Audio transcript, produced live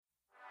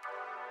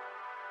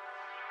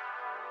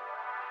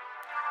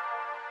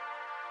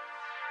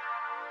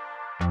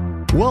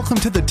Welcome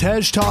to the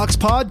Tej Talks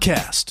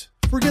podcast.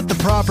 Forget the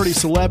property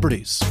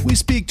celebrities. We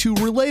speak to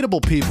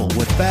relatable people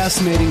with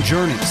fascinating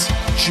journeys,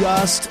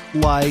 just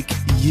like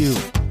you.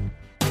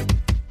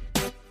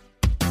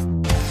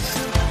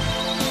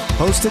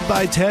 Hosted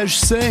by Tej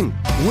Singh,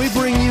 we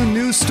bring you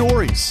news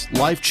stories,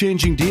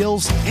 life-changing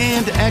deals,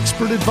 and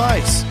expert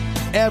advice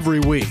every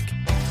week.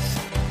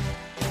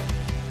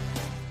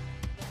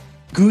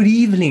 Good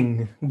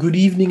evening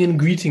and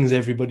greetings,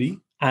 everybody,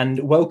 and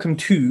welcome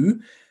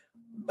to,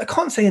 I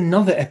can't say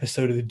another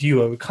episode of the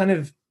duo, kind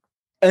of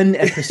an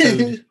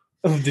episode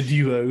of the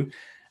duo.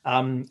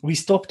 We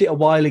stopped it a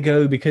while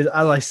ago because,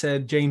 as I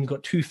said, James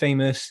got too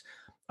famous.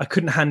 I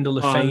couldn't handle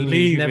the fame.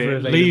 Leave never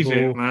it, available. leave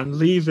it, man.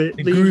 Leave it.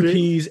 The leave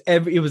groupies,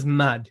 it was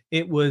mad.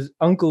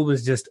 Uncle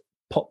was just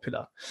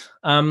popular.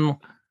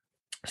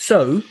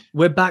 So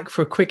we're back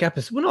for a quick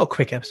episode. Well, not a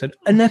quick episode,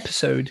 an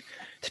episode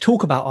to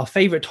talk about our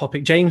favorite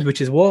topic, James,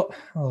 which is what?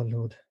 Oh,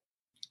 Lord.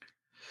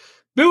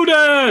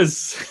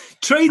 Builders,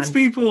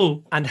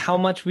 tradespeople. And how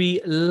much we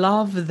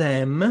love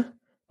them.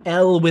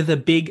 L with a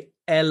big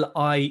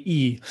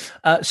L-I-E.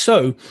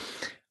 So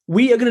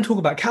we are going to talk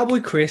about Cowboy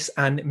Chris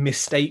and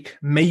Mistake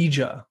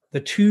Major, the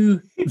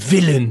two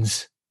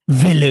villains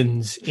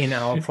in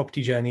our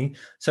property journey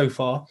so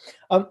far.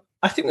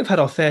 I think we've had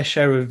our fair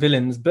share of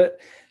villains, but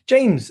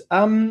James,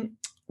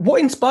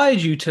 what inspired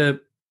you to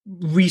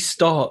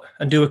restart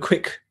and do a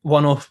quick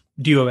one-off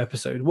duo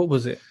episode? What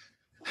was it?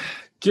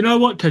 Do you know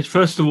what, Tej?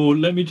 First of all,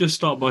 let me just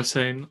start by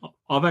saying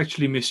I've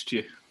actually missed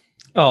you.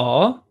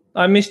 Oh,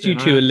 I missed you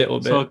too a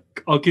little bit. So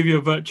I'll give you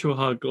a virtual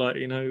hug,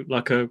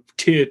 like a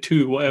tier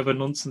 2, whatever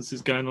nonsense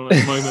is going on at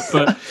the moment.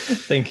 But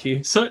thank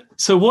you. So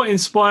what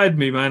inspired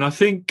me, man? I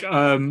think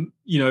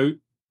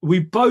we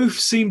both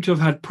seem to have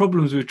had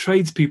problems with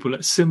tradespeople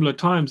at similar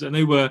times, and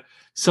they were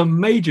some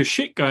major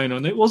shit going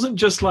on. It wasn't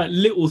just like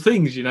little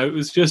things, it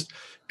was just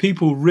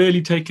people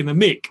really taking the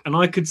mick. And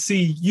I could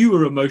see you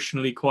were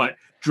emotionally quite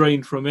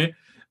drained from it.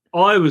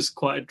 I was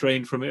quite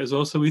drained from it as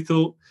well. So we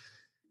thought,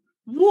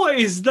 what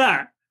is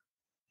that?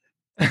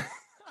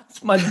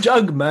 That's my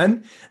jug,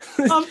 man.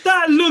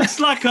 That looks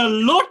like a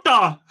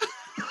lotta.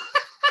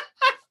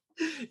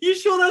 You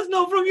sure that's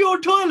not from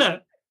your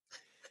toilet?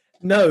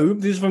 No,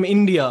 this is from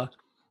India.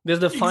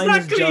 There's the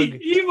finest jug.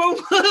 Even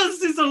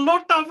worse, it's a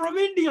lotta from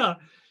India.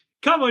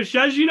 Come on,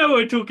 Shaz, you know what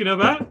we're talking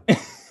about.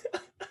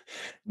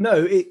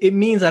 No, it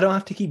means I don't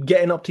have to keep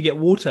getting up to get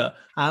water.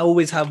 I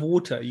always have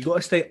water. You got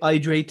to stay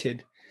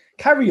hydrated.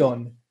 Carry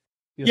on.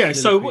 Yeah,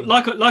 so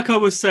like I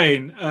was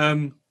saying,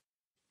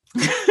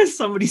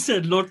 somebody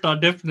said lotta,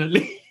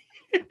 definitely.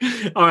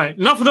 All right,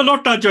 enough of the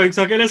lotta jokes.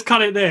 Okay, let's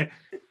cut it there.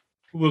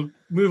 We'll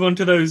move on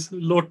to those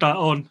lotta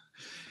on.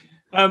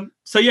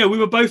 So yeah, we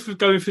were both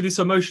going through this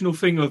emotional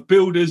thing of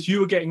builders.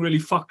 You were getting really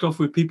fucked off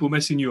with people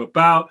messing you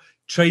about,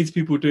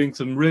 tradespeople doing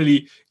some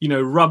really,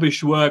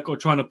 rubbish work or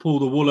trying to pull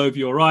the wool over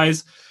your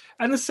eyes.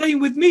 And the same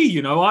with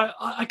me,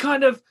 I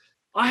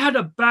had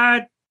a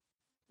bad,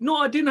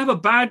 I didn't have a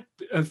bad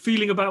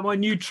feeling about my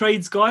new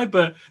trades guy,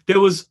 but there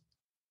was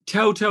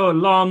telltale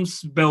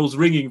alarms bells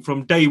ringing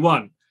from day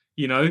one,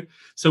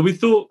 So we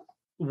thought,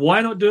 why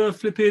not do a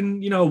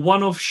flipping,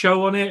 one-off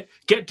show on it,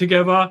 get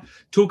together,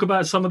 talk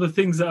about some of the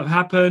things that have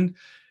happened,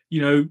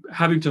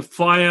 having to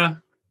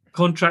fire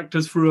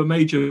contractors through a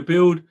major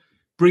build,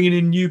 bringing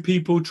in new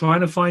people, trying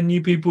to find new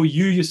people,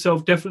 you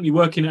yourself definitely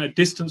working at a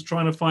distance,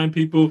 trying to find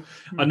people.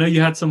 I know you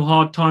had some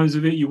hard times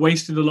with it. You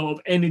wasted a lot of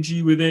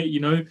energy with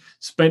it,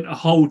 spent a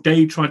whole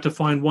day trying to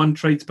find one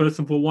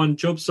tradesperson for one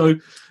job. So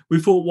we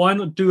thought, why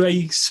not do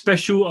a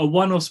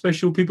one-off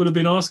special? People have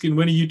been asking,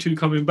 when are you two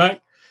coming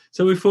back?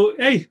 So we thought,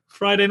 hey,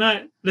 Friday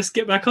night, let's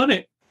get back on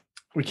it.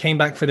 We came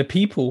back for the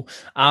people.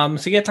 So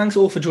yeah, thanks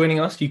all for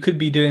joining us. You could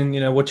be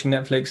doing, watching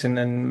Netflix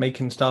and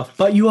making stuff,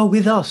 but you are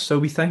with us, so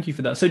we thank you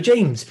for that. So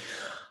James,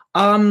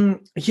 where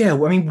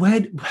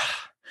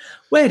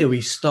do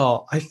we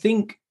start? I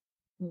think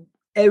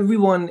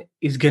everyone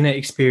is going to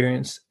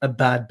experience a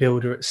bad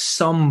builder at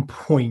some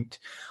point.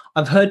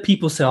 I've heard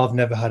people say, I've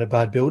never had a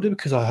bad builder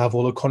because I have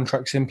all the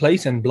contracts in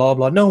place and blah,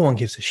 blah. No one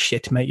gives a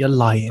shit, mate. You're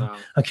lying. No.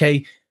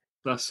 Okay.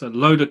 That's a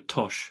load of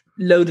tosh.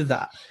 Load of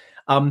that.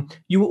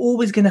 You were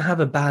always going to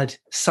have a bad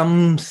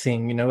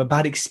something, a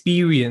bad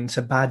experience,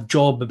 a bad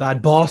job, a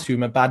bad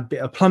bathroom, a bad bit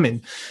of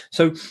plumbing.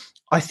 So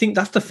I think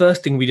that's the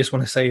first thing we just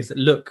want to say is that,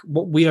 look,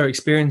 what we are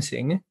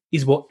experiencing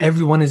is what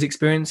everyone is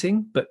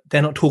experiencing, but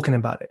they're not talking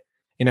about it.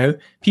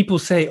 People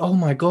say, oh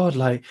my God,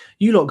 like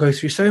you lot go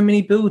through so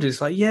many builders.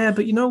 Like, yeah,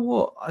 but you know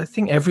what? I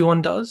think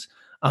everyone does.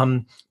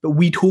 But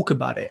we talk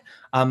about it.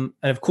 And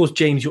of course,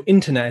 James, your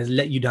internet has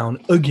let you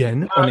down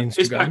again on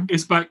Instagram.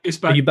 It's back.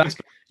 Are you back?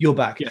 You're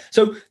back. Yeah.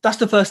 So that's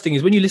the first thing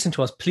is when you listen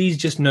to us, please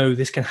just know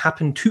this can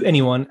happen to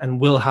anyone and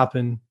will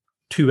happen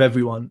to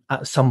everyone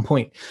at some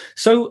point.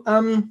 So,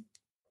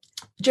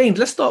 James,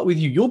 let's start with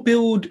you. Your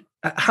build,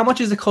 how much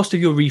is the cost of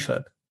your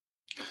refurb?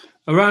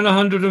 Around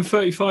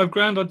 135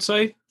 grand, I'd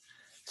say.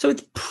 So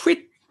it's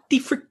pretty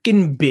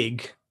freaking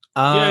big.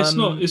 It's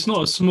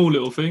not a small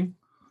little thing.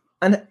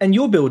 And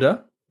your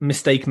builder,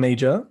 mistake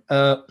major,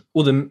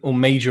 or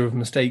major of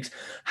mistakes.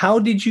 How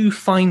did you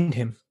find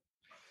him?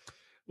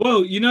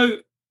 Well,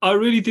 I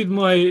really did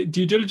my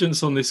due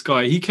diligence on this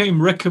guy. He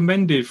came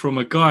recommended from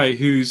a guy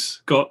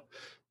who's got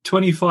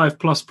 25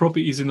 plus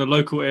properties in the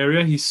local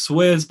area. He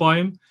swears by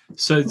him,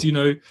 says,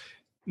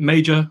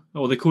 Major,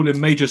 or they call him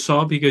Major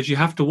Saab. He goes, you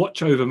have to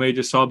watch over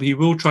Major Saab. He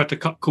will try to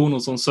cut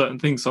corners on certain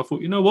things. So I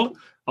thought, you know what?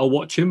 I'll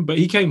watch him. But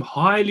he came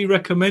highly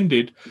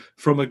recommended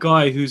from a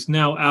guy who's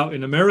now out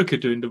in America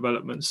doing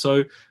development.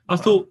 So I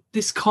thought,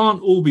 this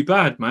can't all be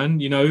bad, man.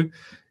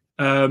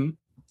 So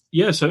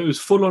it was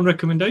full on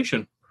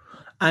recommendation.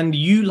 And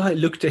you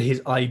looked at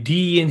his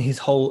ID and his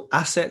whole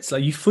assets.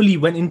 You fully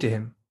went into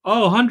him.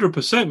 Oh,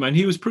 100%, man.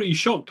 He was pretty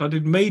shocked. I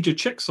did major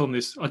checks on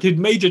this. I did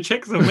major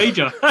checks on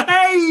major.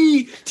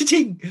 Hey!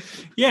 Cha-ching!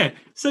 Yeah.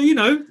 So,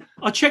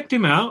 I checked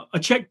him out. I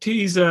checked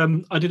his,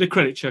 I did a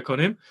credit check on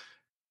him.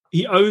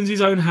 He owns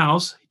his own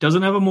house. He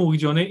doesn't have a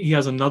mortgage on it. He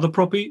has another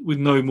property with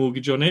no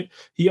mortgage on it.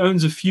 He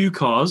owns a few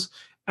cars.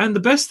 And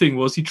the best thing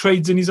was he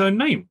trades in his own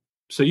name.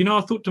 So,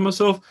 I thought to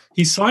myself,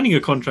 he's signing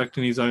a contract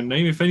in his own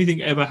name. If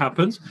anything ever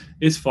happens,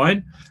 it's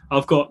fine.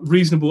 I've got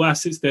reasonable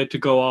assets there to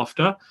go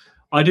after.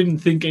 I didn't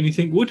think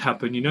anything would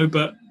happen,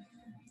 but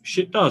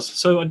shit does.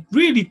 So I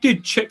really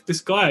did check this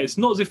guy. It's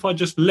not as if I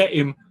just let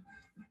him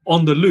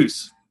on the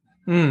loose.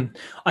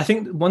 I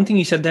think one thing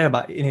you said there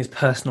about in his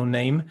personal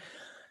name,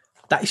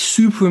 that is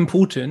super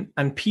important.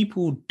 And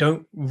people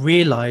don't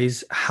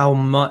realize how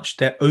much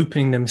they're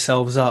opening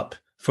themselves up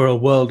for a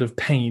world of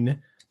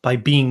pain by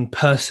being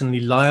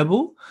personally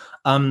liable.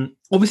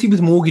 Obviously,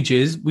 with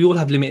mortgages, we all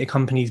have limited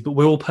companies, but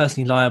we're all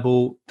personally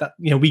liable. That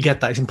we get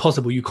that. It's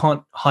impossible. You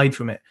can't hide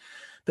from it.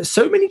 But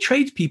so many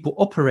tradespeople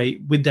operate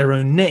with their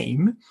own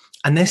name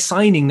and they're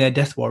signing their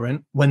death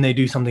warrant when they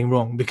do something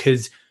wrong,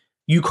 because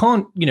you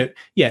can't,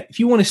 if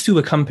you want to sue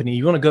a company,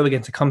 you want to go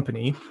against a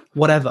company,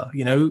 whatever,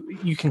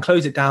 you can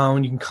close it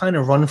down, you can kind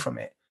of run from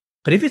it.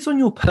 But if it's on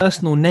your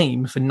personal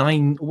name for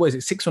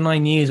 6 or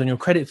 9 years on your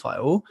credit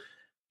file,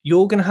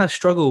 you're going to have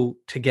struggle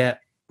to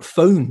get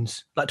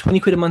phones, like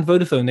 20 quid a month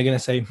Vodafone. They're going to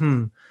say,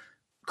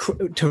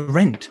 to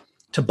rent,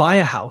 to buy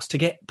a house, to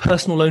get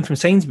personal loan from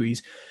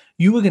Sainsbury's,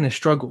 you are going to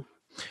struggle.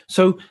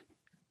 So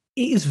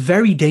it is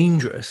very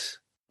dangerous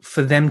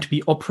for them to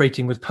be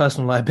operating with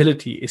personal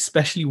liability,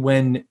 especially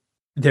when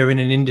they're in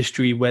an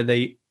industry where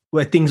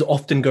things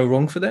often go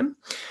wrong for them.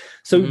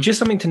 So just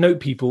something to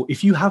note, people,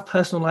 if you have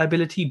personal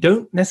liability,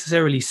 don't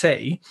necessarily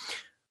say,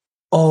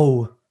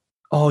 oh,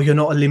 you're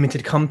not a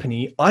limited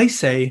company. I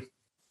say,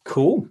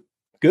 cool,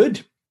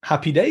 good,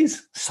 happy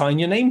days. Sign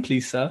your name,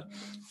 please, sir.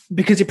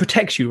 Because it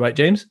protects you, right,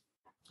 James?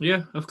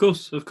 Yeah, of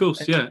course.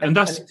 Yeah. And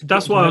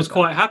that's why I was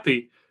quite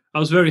happy. I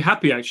was very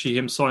happy, actually,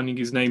 him signing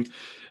his name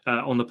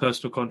on the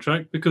personal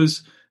contract,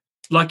 because,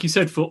 like you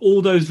said, for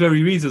all those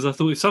very reasons, I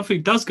thought if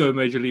something does go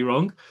majorly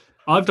wrong,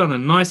 I've done a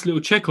nice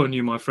little check on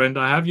you, my friend.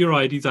 I have your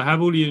IDs. I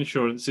have all the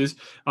insurances.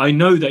 I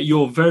know that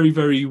you're very,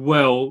 very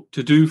well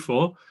to do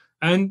for,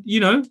 and,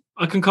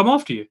 I can come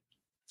after you.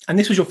 And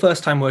this was your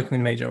first time working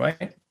with Major,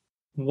 right?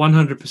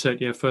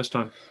 100%, yeah, first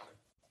time.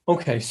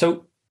 Okay,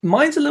 so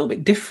mine's a little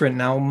bit different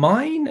now.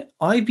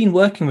 I've been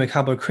working with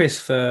Cabo Chris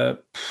for...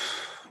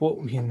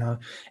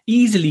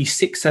 easily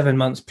 6-7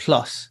 months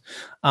plus.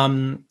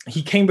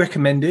 He came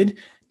recommended.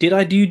 Did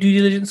I do due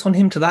diligence on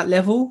him to that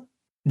level?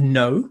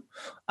 No.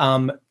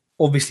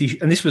 Obviously,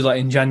 and this was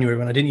in January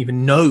when I didn't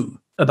even know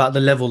about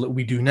the level that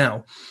we do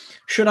now.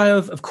 Should I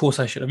have? Of course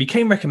I should have. He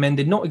came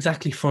recommended, not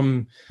exactly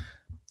from,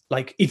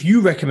 if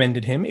you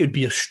recommended him, it would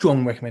be a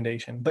strong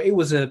recommendation, but it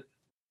was a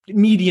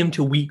medium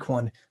to weak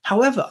one.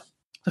 However,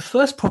 the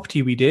first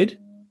property we did,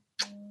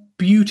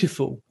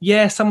 beautiful.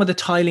 Yeah, some of the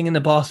tiling in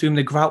the bathroom,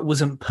 the grout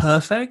wasn't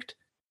perfect.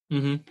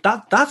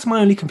 That's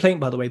my only complaint,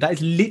 by the way. That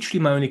is literally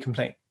my only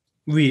complaint,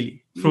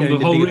 really. From the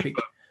whole refurb.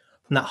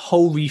 From that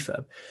whole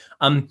refurb.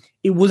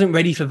 It wasn't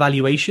ready for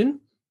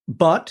valuation,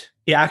 but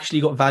it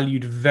actually got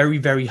valued very,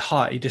 very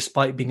high,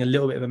 despite being a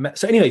little bit of a mess.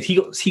 So anyways,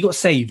 he got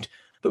saved.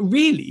 But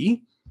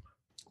really,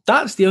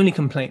 that's the only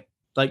complaint.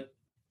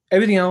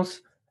 Everything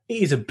else,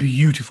 it is a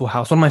beautiful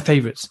house. One of my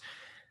favorites.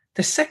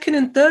 The second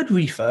and third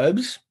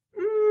refurbs,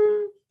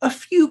 a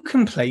few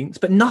complaints,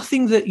 but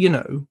nothing that,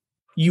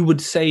 you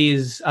would say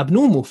is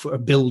abnormal for a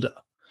builder.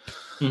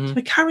 So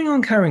carrying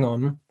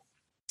on.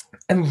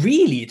 And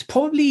really, it's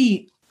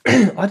probably,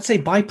 I'd say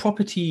by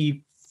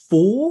property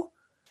 4,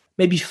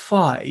 maybe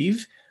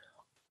 5,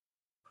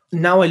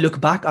 now I look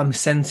back, I'm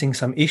sensing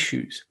some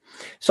issues.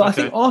 So I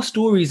think our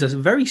stories are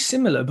very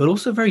similar, but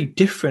also very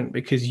different,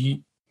 because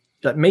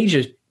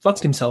Major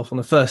fucked himself on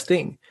the first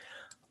thing.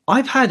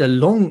 I've had a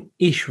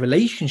long-ish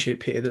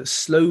relationship here that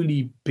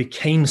slowly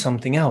became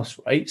something else,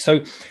 right?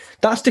 So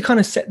that's to kind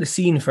of set the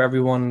scene for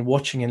everyone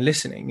watching and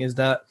listening, is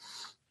that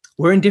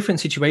we're in different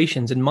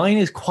situations, and mine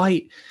is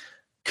quite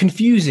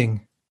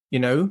confusing,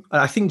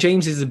 I think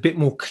James is a bit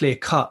more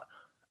clear-cut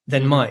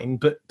than mine,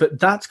 but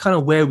that's kind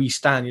of where we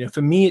stand.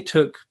 For me, it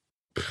took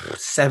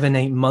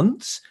 7-8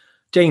 months.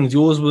 James,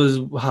 yours was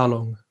how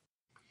long?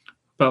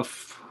 About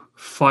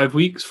 5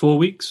 weeks, 4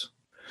 weeks.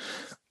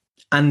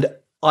 And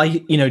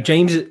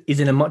James is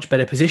in a much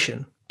better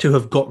position to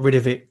have got rid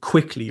of it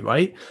quickly,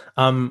 right?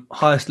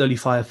 Hire slowly,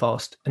 fire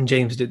fast, and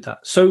James did that.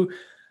 So,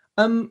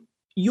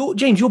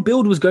 your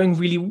build was going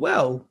really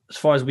well as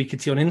far as we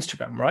could see on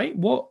Instagram, right?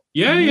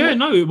 Yeah,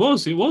 no, it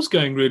was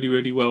going really,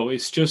 really well.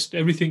 It's just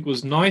everything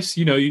was nice.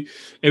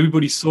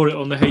 Everybody saw it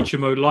on the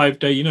HMO live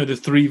day. The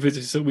 3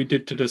 visits that we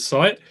did to the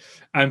site,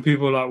 and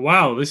people were like,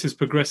 "Wow, this is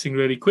progressing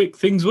really quick."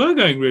 Things were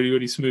going really,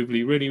 really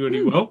smoothly, really,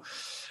 really well.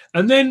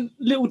 And then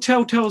little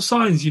telltale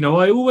signs.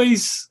 I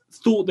always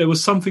thought there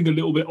was something a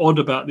little bit odd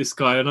about this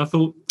guy, and I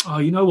thought, oh,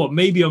 you know what?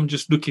 Maybe I'm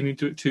just looking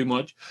into it too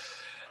much.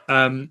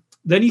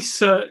 Then he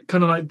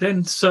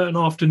certain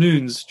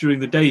afternoons during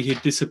the day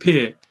he'd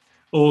disappear,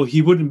 or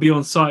he wouldn't be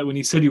on site when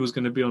he said he was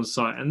going to be on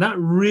site, and that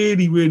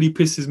really, really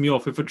pisses me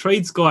off. If a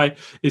trades guy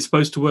is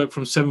supposed to work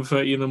from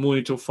 7:30 in the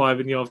morning till 5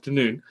 in the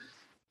afternoon,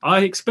 I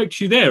expect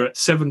you there at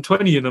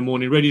 7:20 in the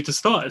morning, ready to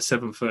start at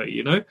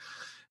 7:30.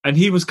 And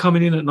he was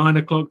coming in at 9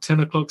 o'clock, 10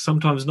 o'clock,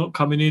 sometimes not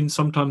coming in,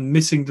 sometimes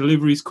missing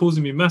deliveries,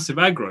 causing me massive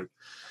aggro.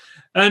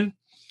 And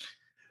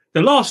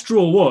the last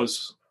straw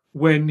was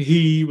when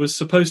he was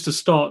supposed to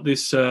start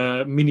this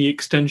mini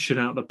extension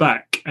out the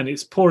back, and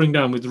it's pouring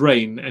down with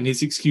rain, and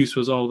his excuse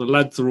was, the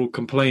lads are all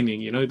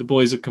complaining. The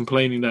boys are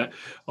complaining that,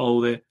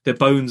 their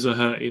bones are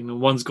hurting,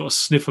 and one's got a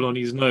sniffle on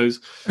his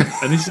nose.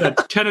 And this is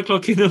at 10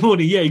 o'clock in the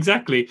morning. Yeah,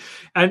 exactly.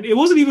 And it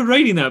wasn't even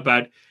raining that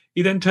bad.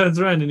 He then turns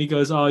around and he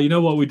goes, you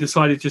know what? We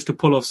decided just to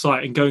pull off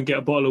site and go and get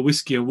a bottle of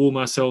whiskey and warm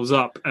ourselves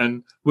up,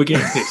 and we're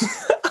getting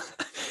pissed.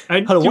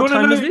 And hold on, what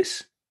time was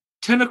this?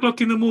 10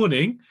 o'clock in the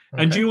morning.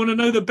 Okay. And do you want to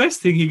know the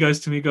best thing? He goes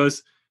to me, he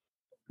goes,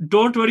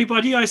 "Don't worry,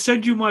 buddy. I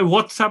send you my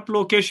WhatsApp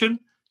location.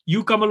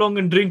 You come along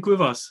and drink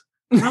with us."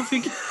 And I'm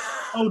thinking,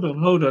 hold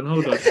on.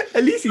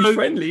 At least he's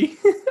friendly.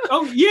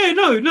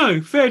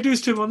 No. Fair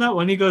dues to him on that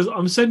one. He goes,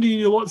 "I'm sending you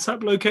your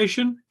WhatsApp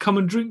location. Come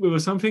and drink with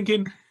us." I'm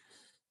thinking,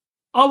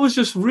 I was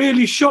just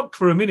really shocked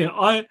for a minute.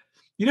 When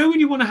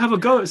you want to have a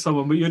go at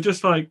someone, but you're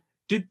just like,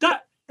 did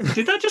that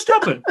just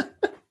happen?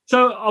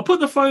 So I put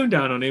the phone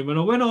down on him and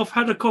I went off,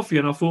 had a coffee,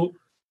 and I thought,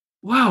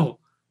 wow,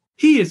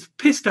 he is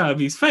pissed out of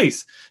his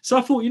face. So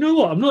I thought, you know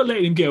what? I'm not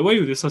letting him get away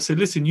with this. I said,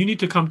 listen, you need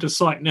to come to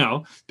site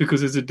now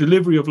because there's a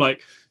delivery of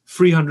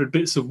 300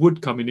 bits of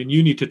wood coming in.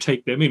 You need to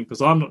take them in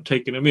because I'm not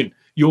taking them in.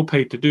 You're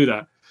paid to do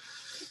that.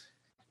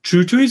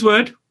 True to his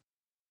word,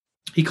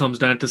 he comes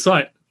down to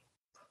site.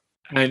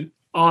 And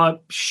I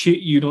shit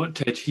you not,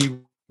 Ted. He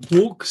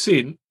walks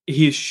in,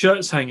 his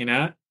shirt's hanging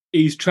out,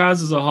 his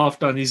trousers are half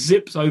done, his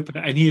zip's open,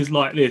 and he is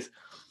like this.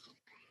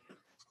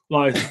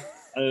 And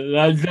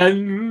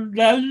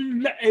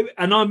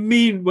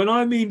when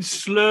I mean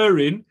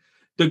slurring,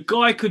 the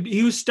guy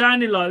he was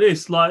standing like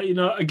this,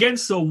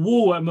 against a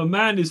wall, and my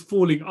man is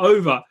falling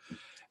over.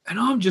 And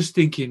I'm just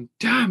thinking,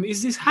 damn,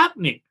 is this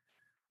happening?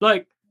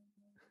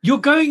 You're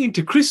going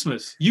into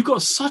Christmas. You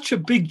got such a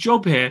big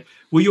job here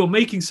where you're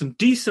making some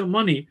decent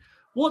money.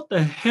 What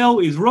the hell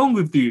is wrong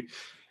with you?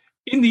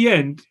 In the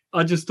end,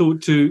 I just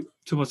thought to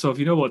myself,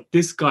 you know what?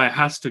 This guy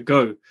has to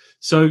go.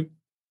 So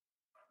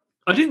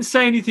I didn't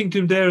say anything to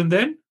him there and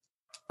then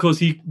because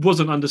he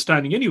wasn't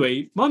understanding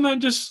anyway. My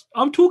man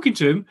I'm talking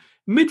to him,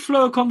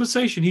 mid-flow of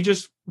conversation. He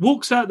just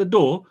walks out the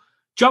door,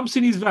 jumps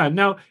in his van.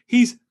 Now,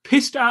 he's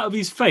pissed out of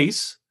his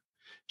face,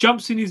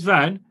 jumps in his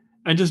van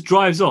and just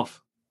drives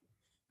off.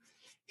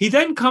 He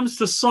then comes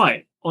to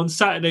site on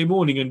Saturday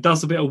morning and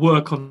does a bit of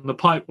work on the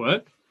pipe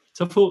work.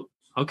 So I thought,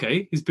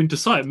 okay, he's been to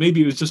site.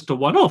 Maybe it was just a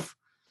one-off.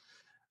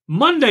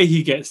 Monday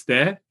he gets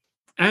there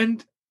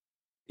and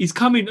he's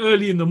coming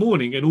early in the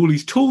morning and all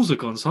his tools are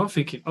gone. So I'm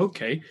thinking,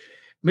 okay,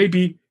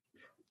 maybe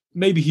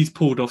he's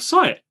pulled off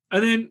site.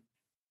 And then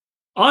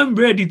I'm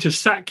ready to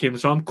sack him.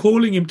 So I'm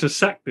calling him to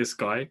sack this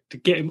guy, to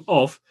get him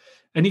off.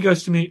 And he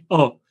goes to me,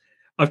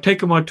 I've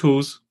taken my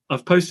tools.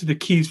 I've posted the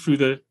keys through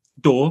the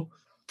door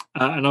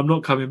and I'm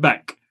not coming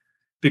back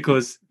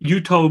because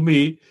you told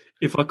me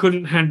if I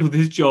couldn't handle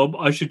this job,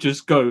 I should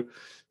just go.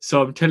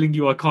 So I'm telling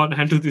you I can't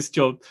handle this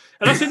job.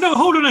 And I said, no,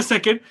 hold on a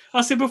second.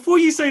 I said, before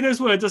you say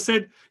those words, I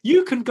said,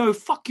 you can go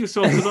fuck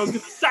yourself because I was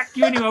going to sack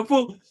you anyway. I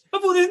thought,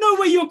 there's no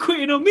way you're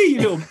quitting on me, you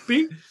little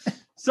pig.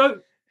 So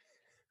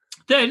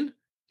then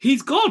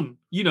he's gone,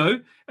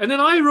 And then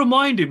I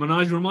remind him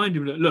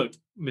that, look,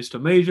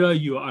 Mr. Major,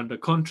 you are under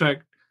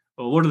contract.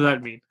 Well, what does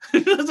that mean?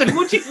 I said,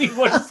 what do you mean?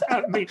 What does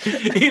that mean?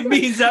 It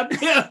means that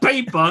bit of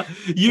paper,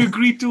 you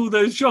agreed to all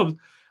those jobs.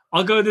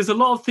 I go, there's a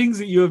lot of things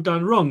that you have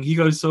done wrong. He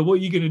goes, so what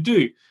are you going to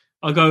do?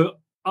 I go,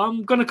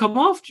 I'm going to come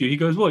after you. He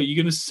goes, what, are you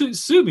going to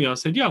sue me? I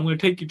said, yeah, I'm going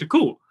to take you to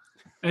court.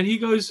 And he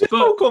goes, but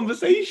whole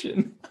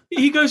conversation.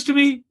 He goes to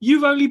me,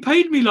 you've only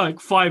paid me like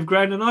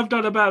 $5,000 and I've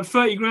done about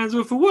 30 grand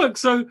worth of work.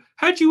 So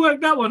how'd you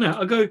work that one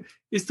out? I go,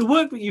 it's the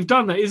work that you've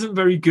done that isn't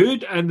very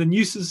good and the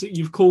nuisance that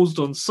you've caused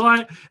on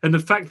site and the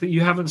fact that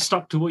you haven't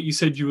stuck to what you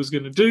said you was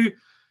going to do.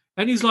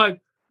 And he's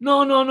like,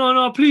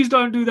 no, please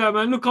don't do that,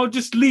 man. Look, I'll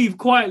just leave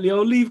quietly.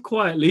 I'll leave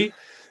quietly.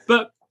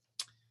 But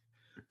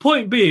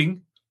point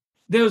being,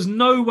 there was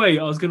no way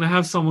I was going to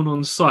have someone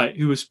on site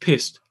who was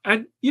pissed.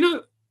 And,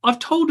 I've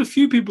told a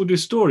few people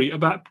this story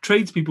about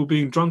tradespeople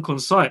being drunk on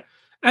site.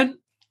 And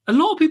a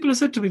lot of people have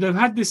said to me they've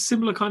had this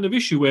similar kind of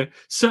issue where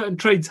certain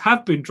trades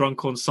have been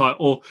drunk on site,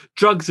 or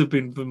drugs have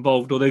been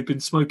involved, or they've been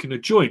smoking a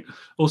joint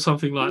or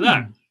something like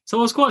that. So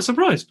I was quite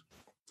surprised.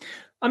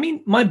 I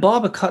mean, my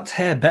barber cuts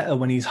hair better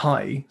when he's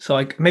high. So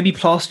like maybe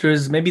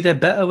plasterers, maybe they're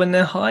better when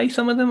they're high.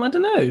 Some of them, I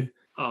don't know.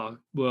 Oh,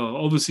 well,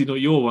 obviously not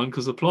your one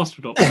because the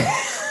plaster not.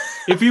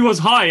 If he was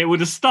high, it would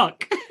have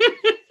stuck.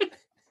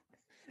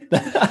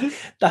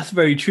 That's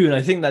very true. And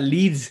I think that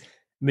leads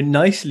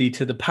nicely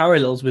to the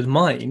parallels with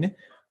mine,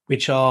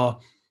 which are,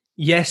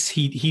 yes,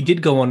 he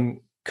did go on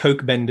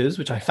coke benders,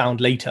 which I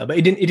found later, but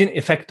it didn't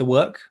affect the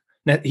work.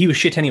 Now, he was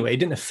shit anyway. It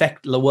didn't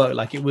affect the work.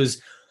 Like, it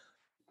was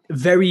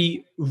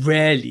very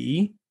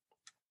rarely,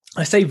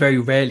 I say very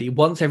rarely,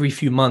 once every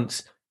few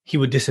months, he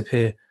would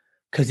disappear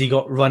because he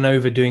got run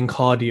over doing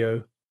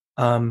cardio.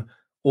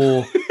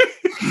 Or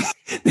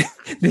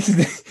is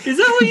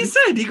that what you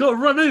said? He got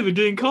run over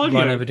doing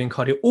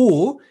cardio?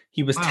 Or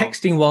he was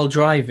texting while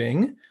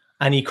driving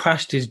and he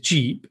crashed his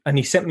Jeep, and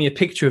he sent me a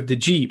picture of the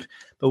Jeep.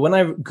 But when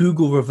I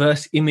Google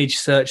reverse image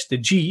search the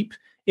Jeep,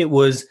 it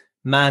was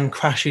man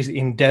crashes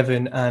in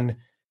Devon and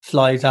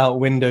flies out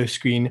window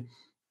screen.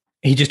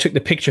 He just took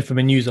the picture from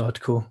a news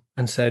article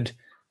and said,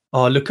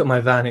 "Oh, look at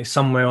my van. It's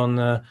somewhere on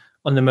the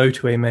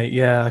motorway, mate.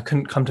 Yeah, I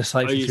couldn't come to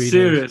site for 3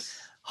 days."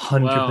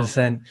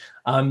 100%.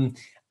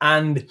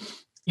 And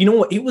you know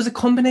what? It was a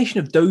combination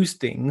of those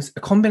things, a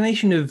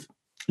combination of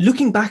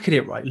looking back at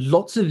it, right?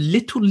 Lots of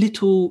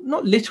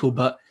not little,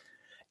 but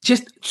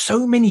just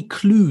so many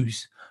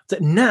clues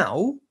that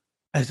now,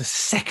 as the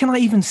second I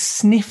even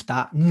sniffed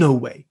that, no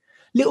way.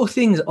 Little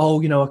things,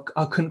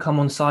 I couldn't come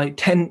on site,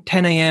 10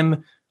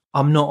 a.m.,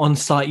 I'm not on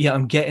site yet,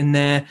 I'm getting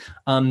there.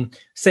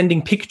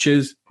 Sending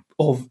pictures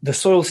of the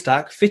soil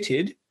stack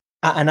fitted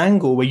at an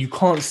angle where you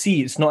can't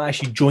see, it's not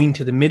actually joined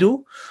to the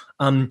middle.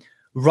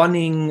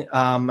 Running,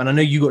 and I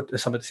know you got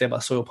something to say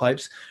about soil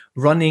pipes,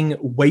 running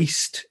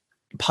waste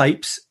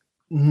pipes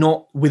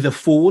not with a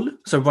fall,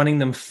 so running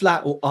them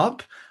flat or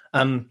up.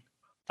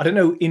 I don't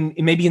know,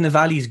 maybe in the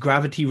valleys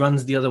gravity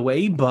runs the other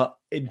way, but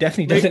it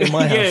definitely doesn't in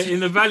my house. Yeah, in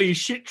the valley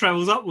shit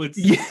travels upwards.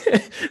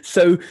 Yeah.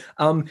 So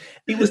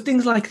it was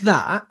things like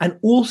that, and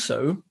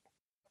also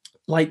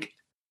like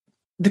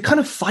the kind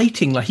of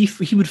fighting, like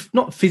he would,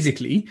 not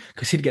physically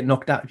because he'd get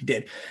knocked out if he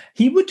did,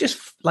 he would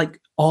just like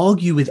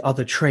argue with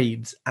other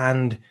trades,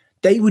 and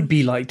they would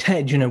be like,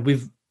 "Ted,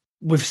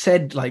 we've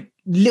said like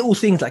little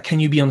things like, can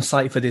you be on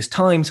site for this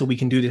time so we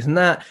can do this and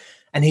that?"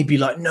 And he'd be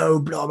like, "No,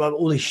 blah blah,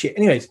 all this shit."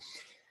 Anyways,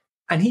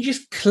 and he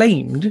just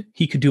claimed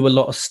he could do a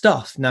lot of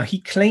stuff. Now, he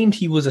claimed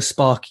he was a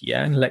Sparky,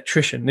 an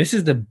electrician. This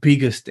is the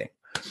biggest thing.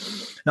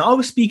 Now, I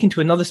was speaking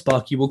to another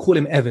Sparky. We'll call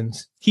him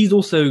Evans. He's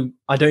also,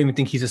 I don't even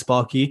think he's a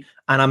Sparky.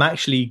 And I'm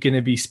actually going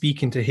to be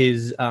speaking to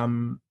his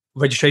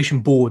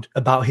registration board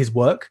about his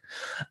work.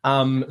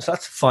 So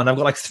that's fun. I've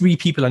got like 3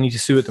 people I need to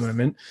sue at the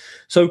moment.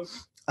 So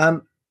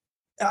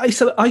I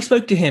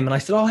spoke to him and I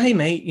said, "Oh, hey,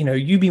 mate,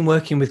 you've been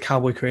working with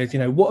Cowboy Careers.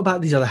 What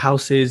about these other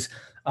houses?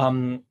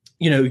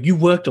 You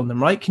worked on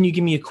them, right? Can you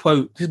give me a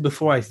quote?" This is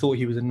before I thought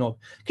he was a knob.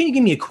 "Can you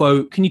give me a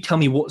quote? Can you tell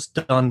me what's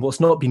done, what's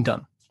not been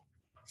done?"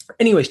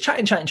 Anyways,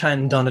 chatting,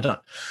 done.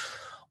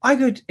 I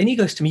go, and he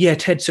goes to me, "Yeah,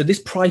 Ted, so this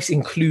price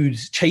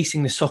includes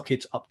chasing the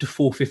sockets up to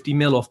 450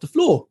 mil off the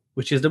floor,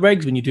 which is the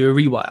regs when you do a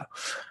rewire.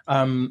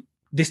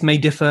 This may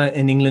differ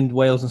in England,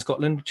 Wales, and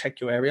Scotland.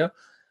 Check your area."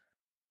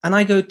 And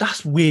I go,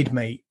 "That's weird,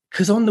 mate,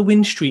 because on the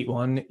Wind Street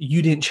one,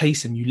 you didn't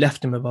chase him. You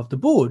left him above the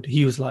board."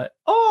 He was like,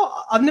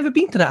 "Oh, I've never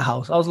been to that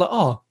house." I was like,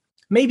 "Oh,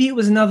 maybe it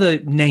was another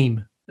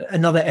name,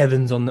 another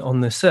Evans on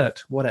the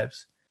cert,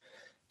 whatevs."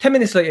 10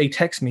 minutes later, he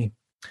texts me,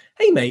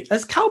 "Hey, mate,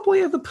 has Cowboy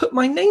ever put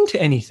my name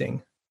to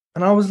anything?"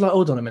 And I was like,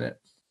 "Hold on a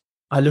minute."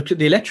 I looked at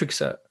the electric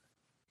cert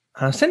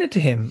and I sent it to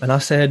him and I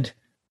said,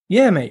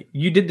 "Yeah, mate,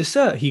 you did the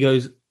cert." He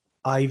goes,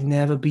 "I've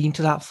never been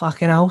to that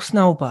fucking house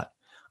now, but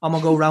I'm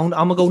going to go round,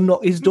 I'm going to go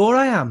knock his door,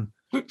 I am.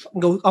 I'm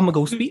going to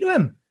go speak to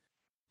him."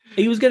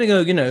 He was going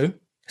to go,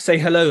 say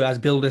hello as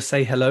builders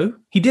say hello.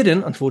 He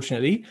didn't,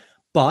 unfortunately,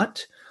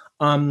 but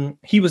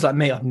he was like,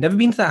 "Mate, I've never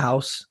been to that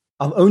house.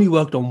 I've only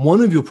worked on one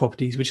of your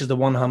properties, which is the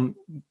one I'm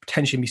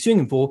potentially be suing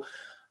him for.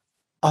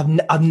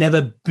 I've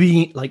never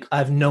been, like, I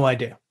have no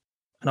idea."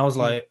 And I was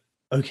like,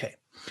 okay.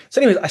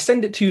 So anyways, I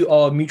send it to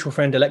our mutual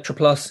friend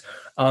Electroplus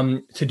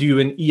to do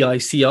an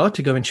EICR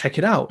to go and check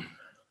it out.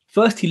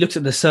 First, he looks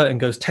at the cert and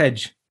goes,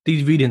 "Tej,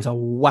 these readings are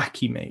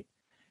wacky, mate."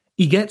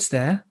 He gets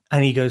there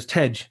and he goes,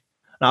 "Tej,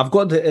 now I've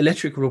got the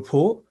electric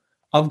report.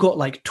 I've got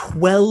like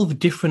 12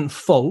 different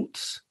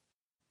faults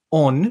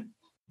on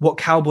what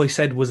Cowboy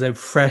said was a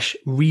fresh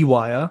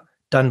rewire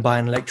done by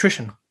an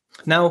electrician."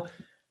 Now,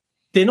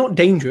 they're not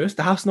dangerous.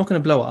 The house is not going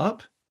to blow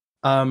up.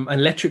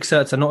 Electric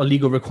certs are not a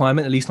legal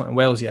requirement, at least not in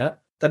Wales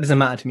yet. That doesn't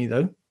matter to me,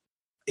 though.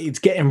 It's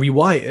getting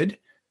rewired.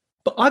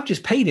 But I've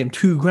just paid him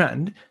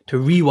 $2,000 to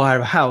rewire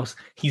a house.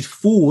 He's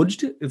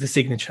forged the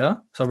signature.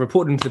 So I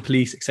reported him to the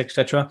police,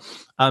 etc.,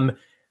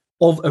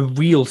 of a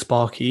real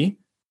Sparky.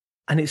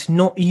 And it's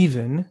not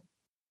even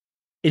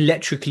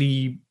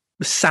electrically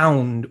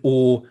sound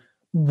or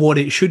what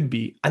it should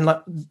be. And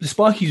like the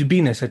Sparkies who've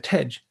been there said,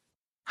 "Tej,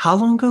 how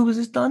long ago was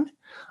this done?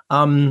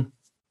 I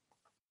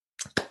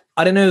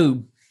don't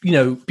know. You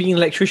know, being an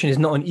electrician is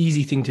not an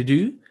easy thing to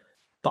do,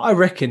 but I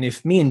reckon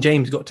if me and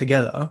James got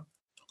together,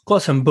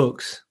 got some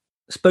books,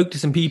 spoke to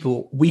some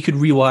people, we could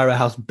rewire a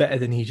house better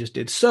than he just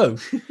did. So,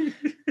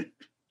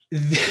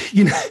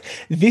 you know,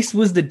 this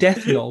was the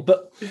death knell.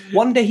 But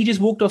one day he just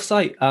walked off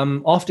site.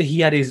 After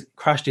he had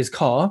crashed his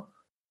car,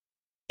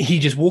 he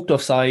just walked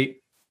off site.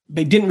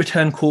 They didn't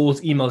return calls,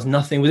 emails,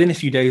 nothing. Within a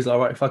few days, all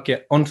right, fuck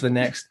it, on to the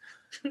next.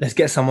 Let's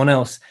get someone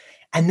else.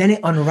 And then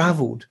it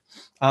unraveled.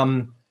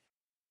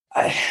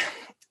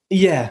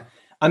 Yeah.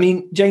 I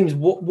mean, James,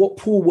 what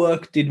poor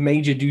work did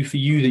Major do for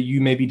you that you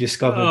maybe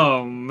discovered?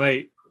 Oh,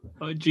 mate.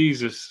 Oh,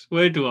 Jesus.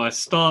 Where do I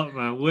start,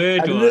 man? Where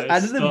do I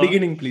start? At the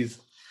beginning, please.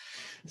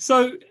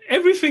 So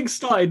everything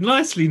started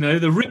nicely, no?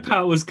 The rip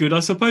out was good. I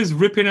suppose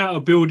ripping out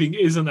a building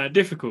isn't that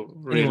difficult,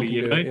 really,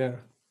 you know? Yeah.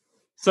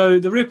 So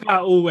the rip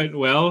out all went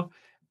well.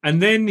 And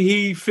then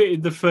he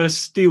fitted the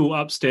first steel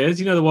upstairs.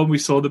 You know, the one we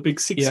saw, the big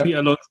 6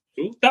 meter long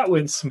steel. That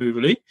went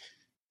smoothly.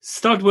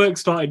 Stud work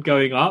started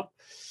going up.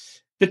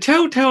 The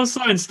telltale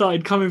sign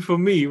started coming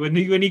from me when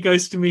he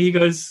goes to me,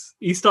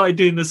 he started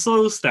doing the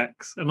soil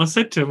stacks. And I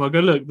said to him, I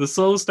go, look, the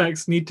soil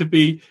stacks need to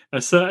be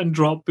a certain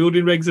drop.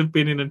 Building regs have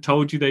been in and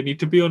told you they need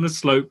to be on a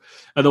slope.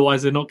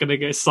 Otherwise, they're not going to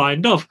get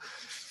signed off.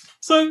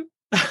 So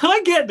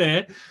I get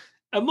there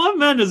and my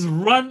man has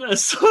run a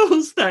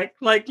soil stack,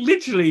 like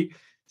literally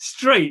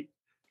straight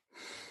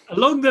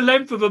along the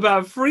length of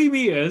about 3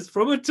 meters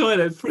from a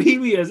toilet, 3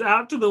 meters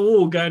out to the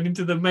wall going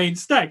into the main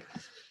stack.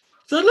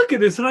 So I look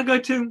at this and I go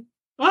to him,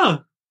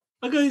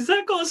 is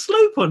that got a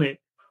slope on it?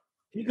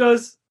 He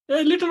goes,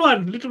 yeah, little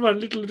one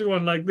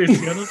like this.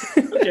 And I was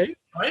like, okay,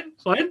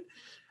 fine.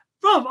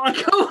 Bruv,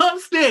 I go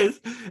upstairs,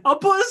 I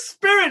put a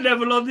spirit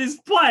level on this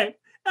pipe,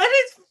 and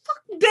it's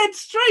fucking dead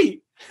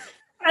straight.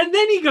 And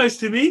then he goes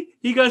to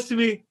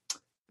me,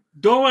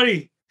 don't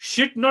worry,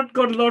 shit not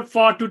got a lot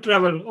far to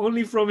travel,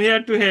 only from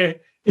here to here.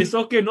 It's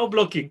okay, no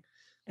blocking.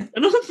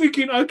 And I'm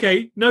thinking,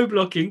 okay, no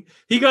blocking.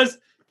 He goes,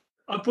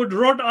 I put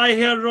rod eye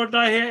here,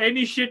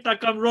 any shit I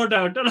come rod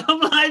out. And I'm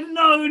like,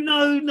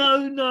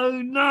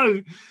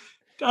 no.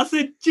 I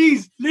said,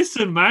 geez,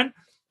 listen, man.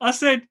 I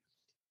said,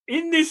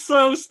 in this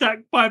soil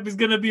stack pipe is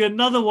going to be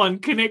another one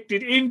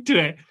connected into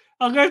it.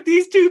 I go, if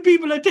these two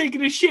people are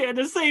taking a shit at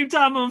the same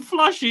time and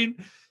flushing,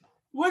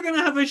 we're going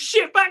to have a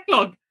shit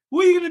backlog.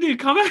 What are you going to do?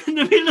 Come out in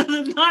the middle of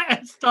the night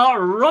and start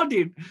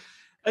rodding?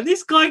 And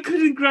this guy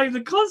couldn't grab the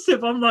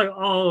concept. I'm like,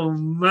 oh,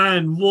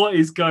 man, what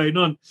is going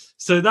on?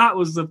 So that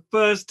was the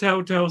first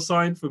telltale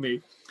sign for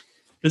me.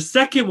 The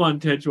second one,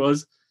 Tej,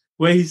 was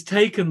where he's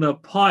taken the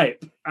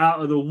pipe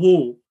out of the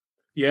wall,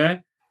 yeah?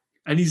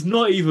 And he's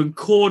not even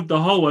cored the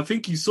hole. I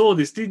think you saw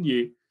this, didn't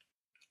you?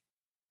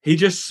 He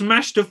just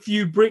smashed a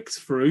few bricks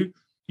through,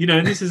 you know,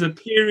 and this is a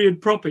period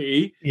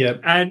property.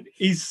 Yep. And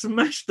he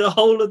smashed the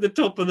hole at the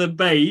top of the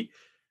bay,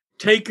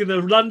 taken the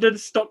London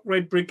stock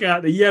red brick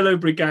out, the yellow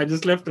brick out,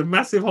 just left a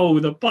massive hole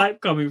with a pipe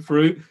coming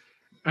through.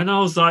 And I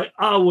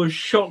was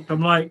shocked.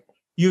 I'm like,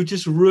 you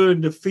just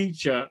ruined the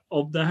feature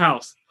of the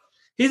house.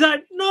 He's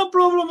like, no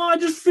problem. I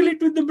just fill it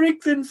with the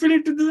bricks and fill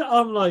it with the...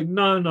 I'm like,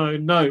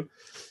 no.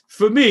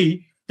 For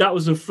me, that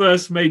was the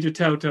first major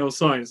telltale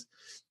signs.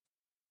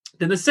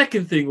 Then the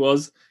second thing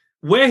was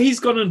where he's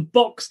gone and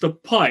boxed the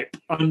pipe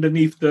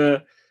underneath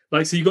the...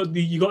 Like, so you got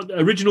the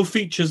original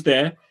features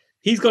there.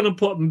 He's gone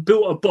and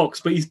built a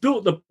box, but he's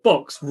built the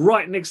box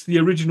right next to the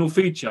original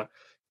feature.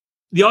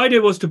 The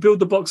idea was to build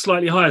the box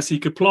slightly higher so you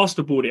could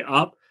plasterboard it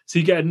up, so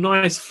you get a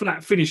nice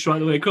flat finish right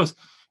the way across.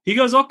 He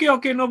goes, okay,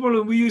 no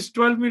problem. We use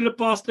 12 mil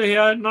plaster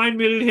here, 9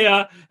 mil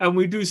here, and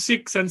we do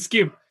 6 and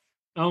skim.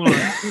 I'm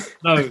like,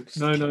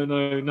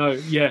 no.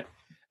 Yeah.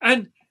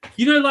 And,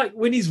 you know, like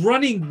when he's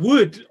running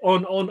wood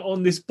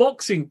on this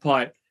boxing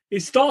pipe, it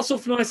starts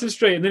off nice and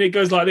straight, and then it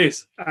goes like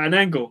this at an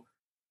angle.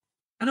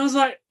 And I was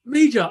like,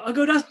 Major, I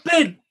go, that's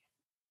bent.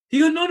 He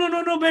goes,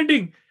 no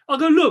bending. I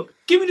go, look,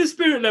 give me the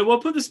spirit level. I'll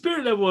put the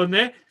spirit level on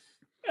there.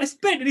 It's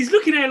bent. And he's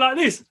looking at it like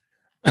this.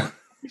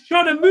 He's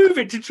trying to move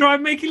it to try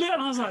and make it look.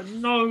 And I was like,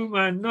 no,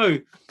 man, no.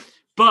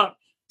 But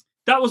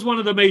that was one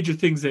of the major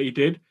things that he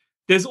did.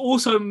 There's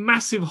also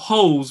massive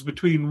holes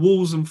between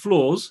walls and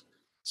floors.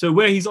 So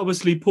where he's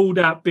obviously pulled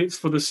out bits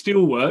for the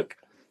steel work,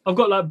 I've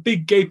got like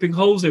big gaping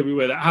holes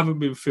everywhere that haven't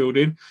been filled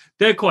in.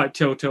 They're quite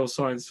telltale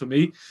signs for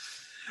me.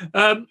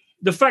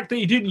 The fact that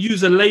he didn't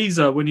use a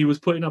laser when he was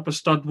putting up a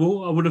stud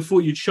wall, I would have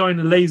thought you'd shine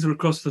a laser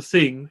across the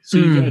thing so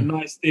you get a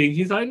nice thing.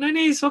 He's like, no,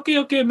 it's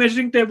okay.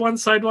 Measuring there, one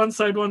side.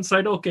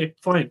 Okay,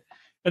 fine.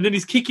 And then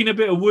he's kicking a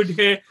bit of wood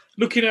here,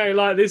 looking at it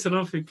like this, and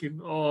I'm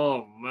thinking,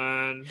 oh,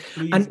 man.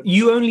 Please. And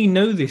you only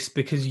know this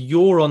because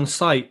you're on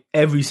site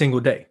every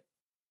single day.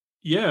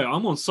 Yeah,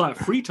 I'm on site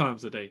 3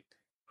 times a day.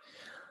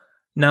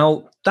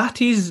 Now,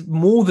 that is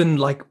more than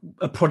like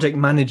a project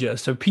manager.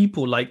 So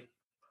people like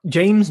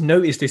James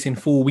noticed this in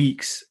 4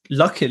 weeks.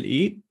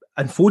 Luckily,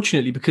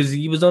 unfortunately, because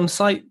he was on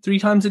site 3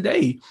 times a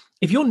day.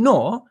 If you're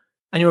not,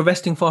 and you're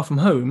investing far from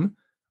home,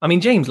 I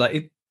mean, James,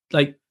 I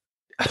don't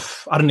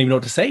even know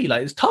what to say.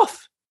 Like, it's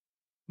tough.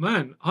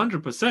 Man,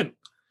 100%.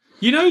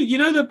 You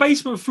know the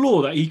basement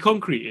floor that he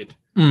concreted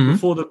Mm.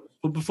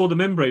 before the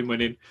membrane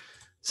went in.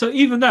 So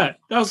even that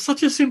was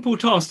such a simple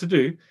task to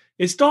do.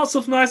 It starts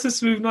off nice and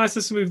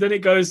smooth, then it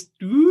goes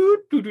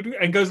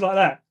and goes like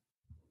that.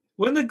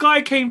 When the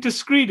guy came to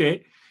screed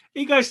it,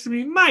 he goes to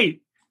me,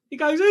 mate. He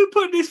goes, who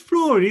put this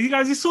floor in? He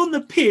goes, it's on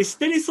the piss,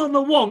 then it's on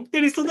the wonk,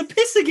 then it's on the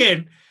piss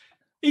again.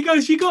 He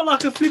goes, you got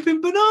like a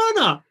flipping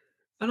banana.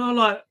 And I'm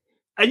like,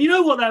 and you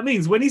know what that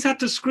means? When he's had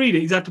to screed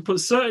it, he's had to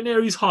put certain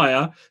areas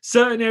higher,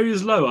 certain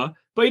areas lower.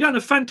 But he done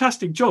a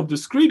fantastic job. The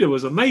screeder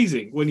was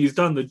amazing when he's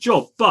done the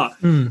job. But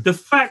the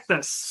fact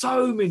that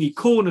so many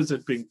corners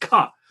had been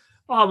cut,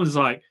 I was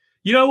like,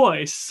 you know what?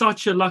 It's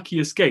such a lucky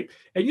escape.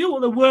 And you know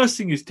what the worst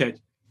thing is,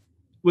 Ted?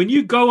 When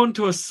you go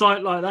onto a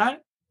site like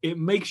that, it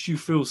makes you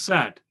feel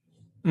sad.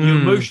 You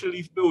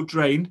emotionally feel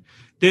drained.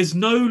 There's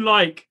no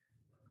like,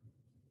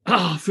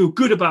 I feel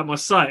good about my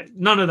site.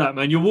 None of that,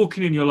 man. You're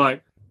walking in, you're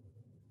like,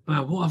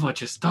 man, what have I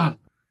just done?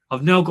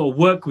 I've now got to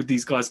work with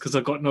these guys because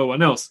I've got no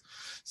one else.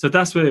 So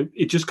that's where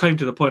it just came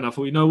to the point. I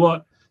thought, you know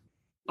what?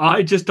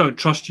 I just don't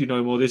trust you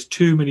no more. There's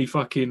too many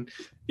fucking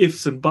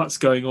ifs and buts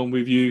going on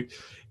with you.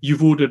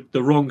 You've ordered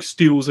the wrong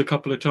steels a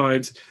couple of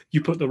times.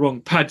 You put the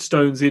wrong pad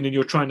stones in and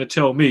you're trying to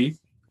tell me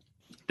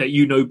that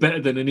you know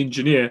better than an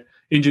engineer.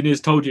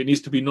 Engineers told you it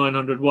needs to be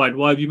 900 wide.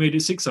 Why have you made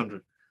it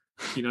 600?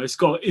 You know,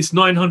 it's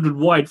 900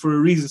 wide for a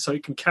reason so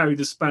it can carry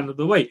the span of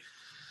the weight.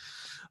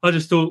 I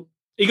just thought,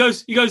 he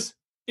goes,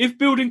 if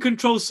building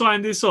control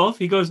sign this off,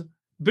 he goes,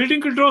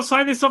 building control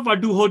sign this off, I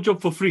do whole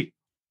job for free.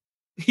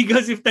 He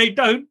goes, if they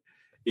don't,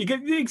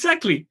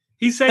 exactly.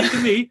 He said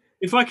to me,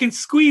 if I can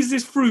squeeze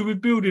this through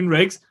with building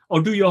regs,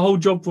 I'll do your whole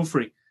job for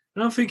free.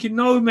 And I'm thinking,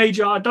 no,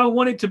 Major, I don't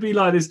want it to be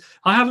like this.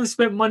 I haven't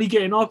spent money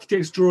getting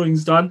architects'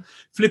 drawings done,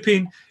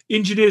 flipping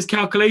engineers'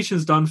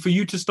 calculations done for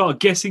you to start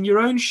guessing your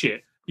own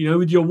shit, you know,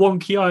 with your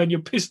wonky eye and your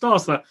pissed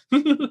ass. Like,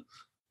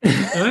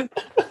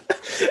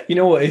 You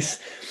know what?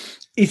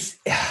 It's.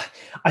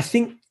 I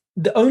think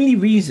the only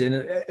reason,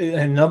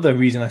 another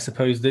reason, I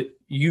suppose, that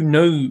you've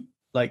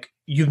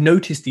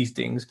noticed these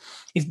things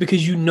is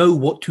because you know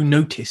what to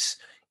notice.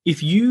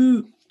 If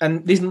you,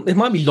 and it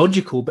might be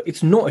logical, but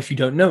it's not if you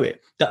don't know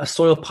it, that a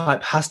soil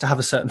pipe has to have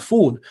a certain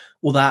form,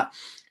 or that,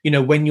 you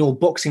know, when you're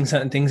boxing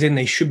certain things in,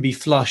 they should be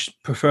flush,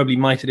 preferably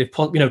mitered if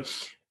possible. You know,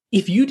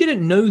 if you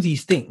didn't know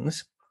these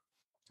things,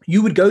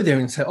 you would go there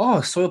and say,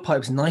 oh, soil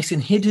pipe's nice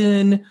and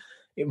hidden.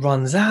 It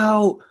runs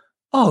out.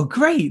 Oh,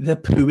 great. The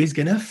poo is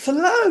going to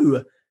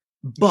flow.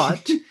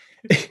 But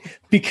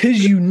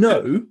because you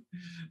know,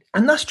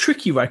 and that's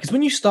tricky, right? Because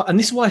when you start, and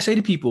this is why I say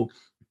to people,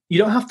 you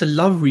don't have to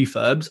love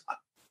refurbs.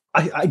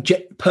 I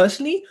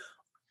personally,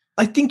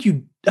 I think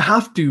you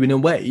have to in a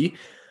way,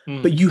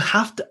 but you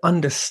have to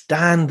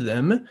understand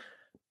them.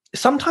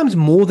 Sometimes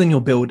more than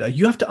your builder.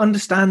 You have to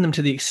understand them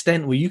to the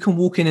extent where you can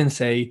walk in and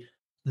say,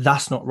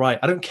 that's not right.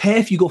 I don't care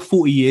if you got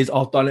 40 years.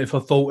 I've done it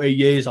for 40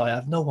 years. I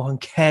have. No one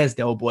cares,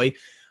 Del Boy.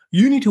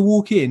 You need to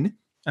walk in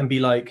and be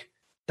like,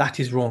 that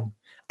is wrong.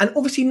 And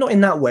obviously not in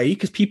that way,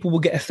 because people will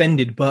get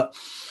offended, but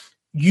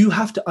you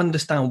have to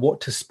understand what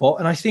to spot.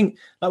 And I think,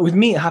 like with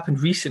me, it happened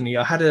recently.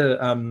 I had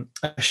a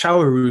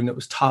shower room that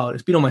was tiled.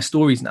 It's been on my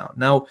stories now.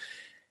 Now,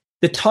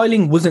 the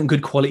tiling wasn't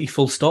good quality,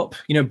 full stop.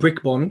 You know,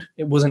 brick bond,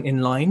 it wasn't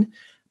in line.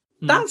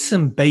 That's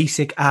some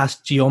basic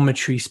ass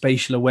geometry,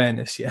 spatial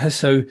awareness. Yeah.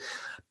 So,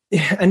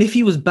 and if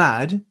he was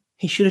bad,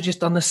 he should have just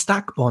done the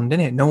stack bond,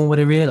 innit? No one would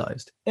have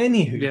realized.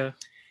 Anywho, yeah.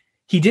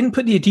 He didn't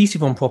put the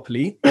adhesive on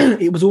properly.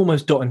 It was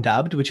almost dot and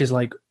dabbed, which is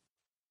like,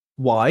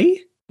 why?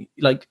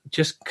 Like,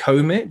 just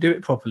comb it, do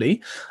it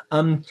properly.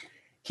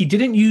 He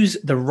didn't use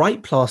the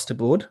right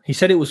plasterboard. He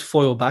said it was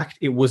foil backed.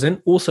 It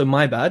wasn't. Also,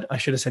 my bad. I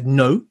should have said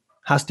no.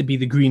 Has to be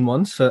the green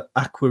ones for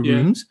aqua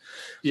rooms.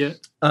 Yeah.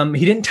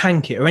 He didn't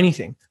tank it or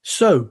anything.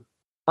 So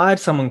I had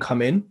someone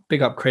come in,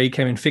 big up Craig,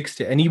 came and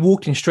fixed it. And he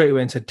walked in straight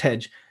away and said,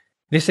 Tej,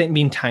 this ain't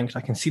been tanked.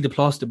 I can see the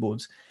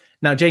plasterboards.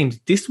 Now, James,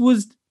 this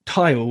was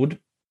tiled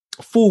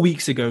 4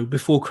 weeks ago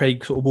before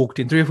Craig sort of walked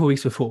in, 3 or 4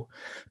 weeks before.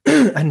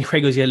 And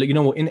Craig goes, yeah, look, you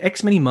know what? In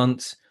X many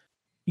months,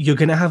 you're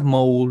going to have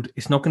mold.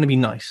 It's not going to be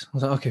nice. I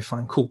was like, okay,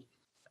 fine, cool.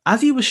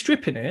 As he was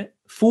stripping it,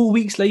 4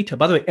 weeks later,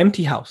 by the way,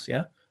 empty house,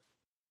 yeah?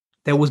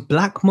 There was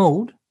black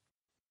mold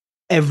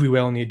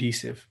everywhere on the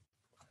adhesive.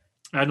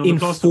 And on the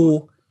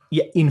plasterboard.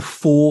 In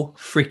 4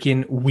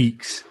 freaking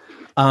weeks.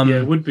 Yeah,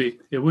 it would be.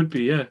 It would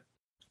be, yeah.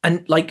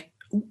 And like,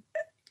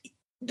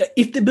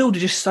 if the builder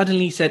just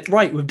suddenly said,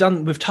 right, we've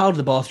tiled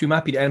the bathroom,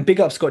 happy to, and big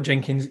up Scott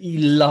Jenkins, he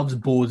loves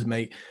boards,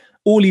 mate.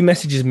 All he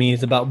messages me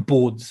is about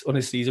boards,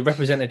 honestly. He's a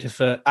representative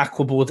for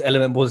aqua boards,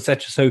 element boards,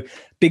 etc. So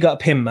big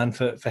up him, man,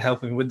 for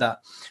helping with that.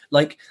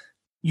 Like,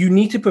 you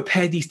need to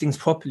prepare these things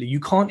properly.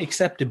 You can't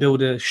accept a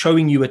builder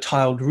showing you a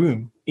tiled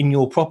room in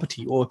your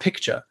property or a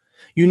picture.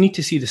 You need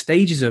to see the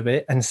stages of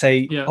it and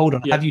say, hold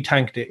on, have you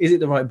tanked it? Is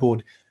it the right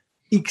board?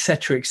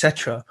 Etc.,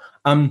 etc.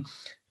 And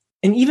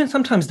even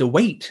sometimes the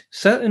weight,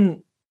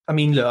 I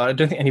mean, look, I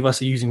don't think any of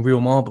us are using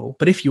real marble,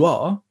 but if you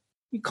are,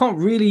 you can't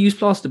really use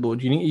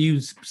plasterboard. You need to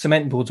use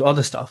cement boards or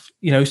other stuff,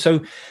 you know.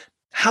 So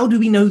how do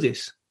we know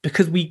this?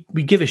 Because we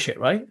give a shit,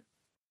 right?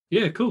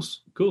 Yeah, of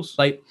course.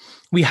 Like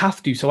we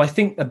have to. So I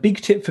think a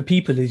big tip for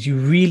people is you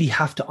really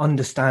have to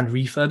understand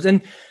refurbs.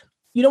 And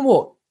you know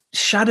what?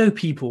 Shadow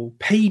people,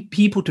 pay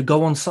people to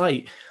go on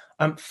site,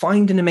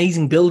 find an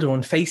amazing builder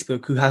on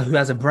Facebook who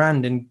has a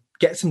brand and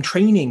get some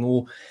training,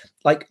 or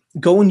like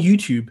go on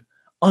YouTube,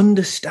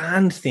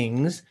 understand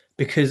things,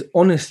 because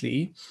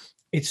honestly,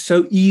 it's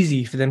so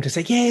easy for them to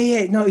say,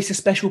 yeah, no, it's a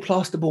special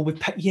plasterboard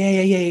with,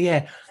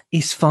 yeah,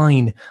 it's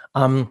fine.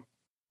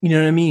 You know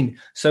what I mean?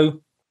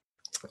 So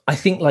I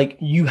think like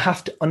you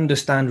have to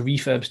understand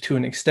refurbs to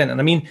an extent.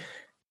 And I mean,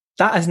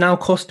 that has now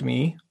cost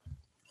me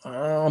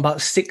about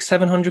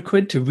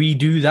 £600-700 to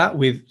redo that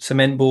with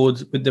cement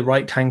boards, with the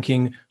right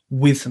tanking,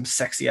 with some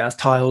sexy ass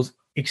tiles,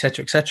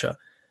 etc.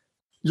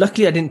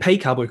 Luckily, I didn't pay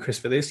Cowboy Chris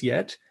for this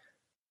yet.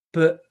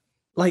 But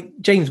like,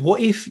 James,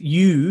 what if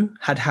you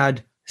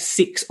had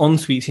 6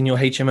 en-suites in your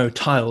HMO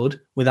tiled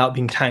without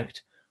being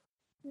tanked?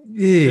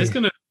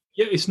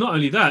 It's not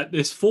only that,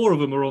 there's 4 of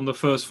them are on the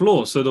first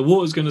floor. So the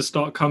water's going to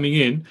start coming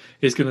in.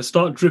 It's going to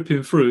start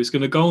dripping through. It's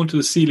going to go onto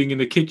the ceiling in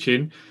the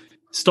kitchen,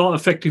 start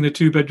affecting the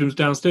 2 bedrooms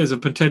downstairs,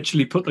 and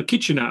potentially put the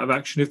kitchen out of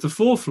action if the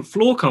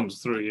floor comes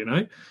through, you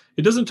know?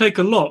 It doesn't take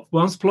a lot.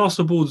 Once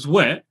plasterboard's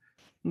wet,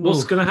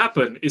 what's going to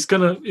happen? It's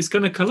going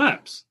to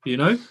collapse, you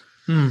know?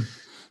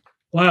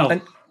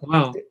 Wow.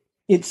 Wow.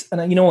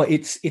 And you know what?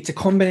 It's a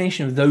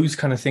combination of those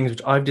kind of things,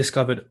 which I've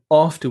discovered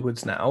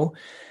afterwards now,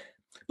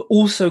 but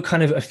also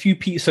kind of a few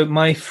people. So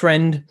my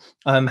friend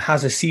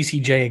has a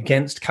CCJ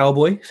against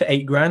Cowboy for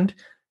 $8,000.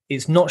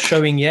 It's not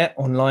showing yet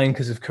online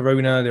because of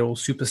Corona. They're all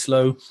super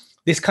slow.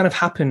 This kind of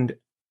happened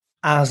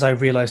as I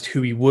realized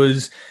who he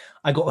was.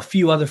 I got a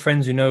few other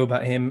friends who know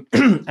about him.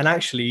 And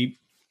actually,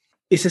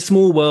 it's a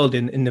small world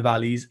in the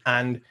valleys.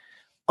 And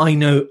I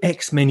know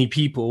X many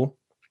people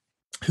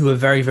who are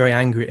very, very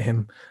angry at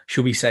him,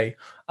 shall we say.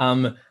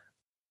 And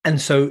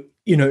so,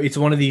 you know, it's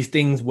one of these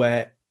things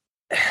where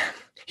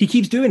he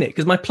keeps doing it.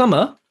 Because my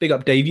plumber, big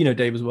up Dave, you know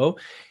Dave as well,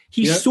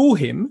 he saw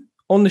him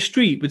on the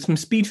street with some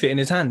speed fit in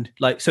his hand.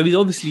 Like, so he's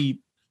obviously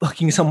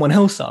fucking someone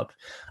else up.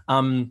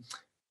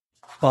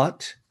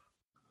 But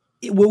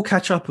it will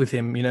catch up with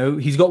him, you know.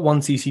 He's got one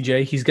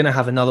CCJ, he's going to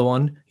have another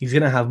one, he's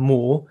going to have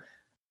more.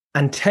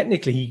 And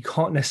technically, he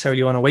can't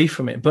necessarily run away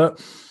from it.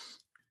 But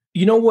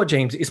you know what,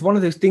 James? It's one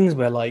of those things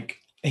where, like,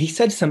 he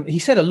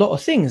said a lot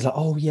of things like,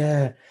 oh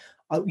yeah,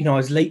 I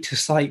was late to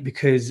site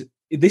because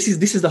this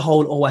is the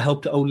whole, I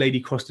helped an old lady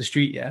cross the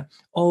street. Yeah.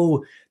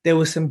 Oh, there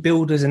were some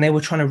builders and they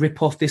were trying to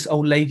rip off this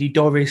old lady,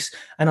 Doris.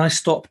 And I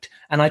stopped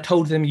and I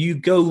told them, you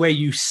go where,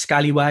 you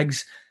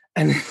scallywags.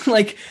 And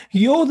like,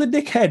 you're the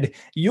dickhead.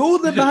 You're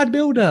the bad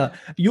builder.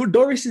 Your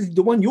Doris is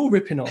the one you're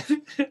ripping off.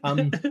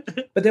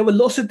 But there were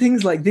lots of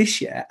things like this,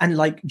 yeah. And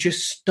like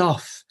just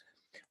stuff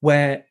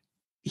where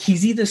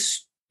he's either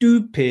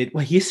stupid,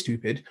 well, he is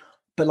stupid,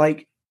 but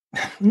like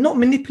not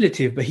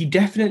manipulative, but he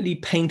definitely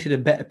painted a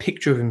better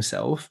picture of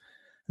himself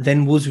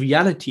than was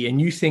reality. And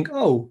you think,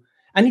 oh,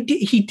 and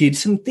he did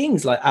some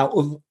things like out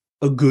of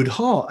a good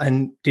heart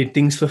and did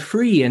things for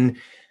free.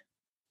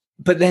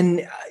 But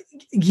then,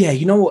 yeah,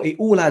 you know what? It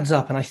all adds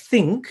up. And I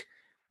think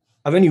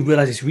I've only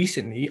realized this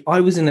recently. I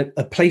was in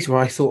a place where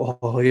I thought,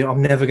 oh,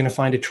 I'm never going to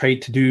find a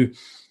trade to do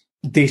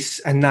this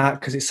and that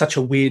because it's such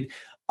a weird,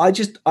 I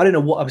don't know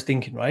what I was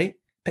thinking, right?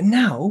 But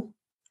now,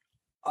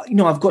 you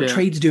know, I've got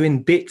trades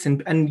doing bits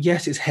and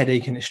yes, it's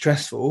headache and it's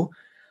stressful,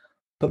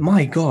 but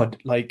my God,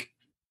 like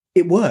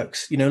it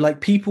works, you know, like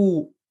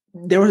people,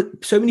 there are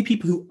so many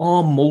people who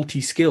are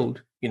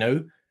multi-skilled, you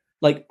know,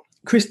 like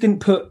Chris didn't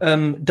put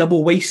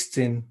double wastes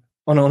in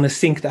on a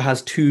sink that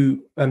has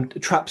two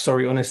traps,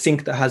 on a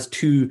sink that has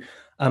 2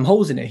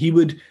 holes in it. He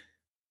would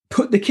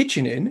put the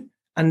kitchen in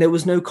and there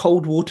was no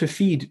cold water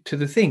feed to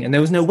the thing and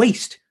there was no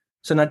waste.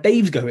 So now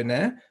Dave's going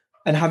there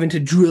and having to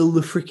drill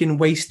the freaking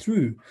waste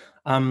through.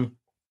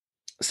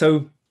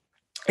 So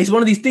it's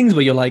one of these things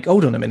where you're like,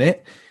 hold on a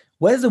minute,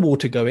 where's the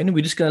water going?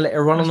 We're just going to let it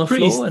run on the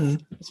floor.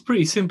 And it's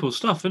pretty simple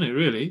stuff, isn't it,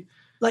 really?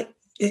 Like,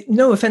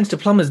 no offense to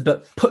plumbers,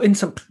 but pushing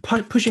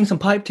some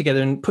pipe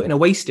together and putting a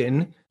waste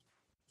in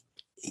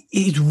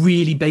is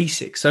really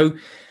basic. So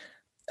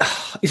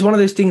it's one of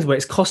those things where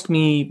it's cost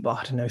me,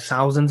 I don't know,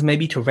 thousands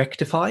maybe to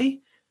rectify.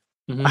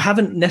 Mm-hmm. I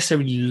haven't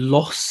necessarily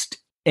lost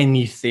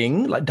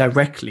anything like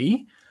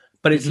directly,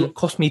 but it's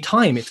cost me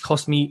time. It's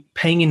cost me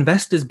paying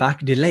investors back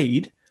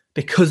delayed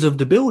because of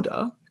the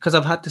builder, because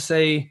I've had to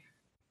say,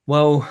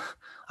 well,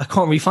 I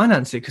can't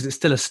refinance it because it's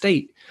still a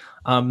state.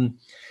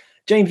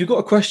 James, we've got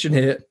a question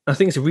here. I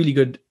think it's a really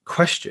good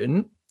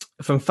question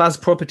from Faz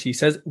Property.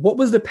 Says, what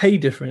was the pay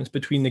difference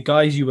between the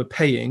guys you were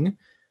paying?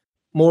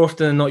 More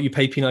often than not, you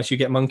pay peanuts, you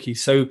get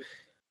monkeys. So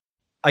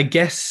I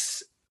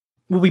guess,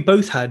 well, we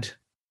both had,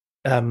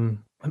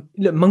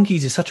 look,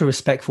 monkeys is such a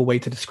respectful way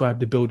to describe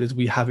the builders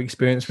we have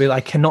experience with.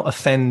 I cannot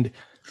offend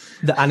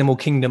the animal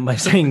kingdom by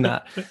saying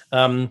that.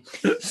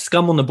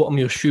 Scum on the bottom of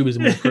your shoe is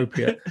more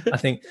appropriate, I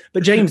think.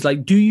 But James,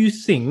 like, do you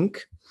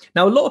think,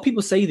 now a lot of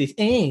people say this,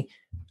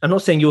 I'm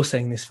not saying you're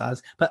saying this,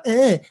 Faz, but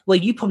well,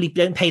 you probably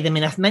don't pay them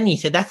enough money,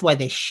 so that's why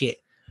they're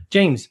shit.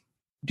 James,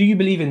 do you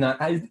believe in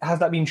that? Has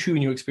that been true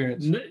in your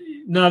experience?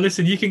 No,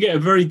 listen, you can get a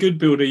very good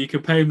builder. You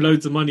can pay him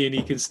loads of money and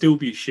he can still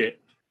be shit.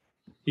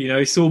 You know,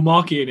 it's all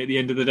marketing at the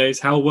end of the day. It's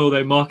how well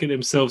they market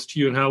themselves to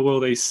you and how well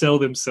they sell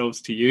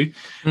themselves to you.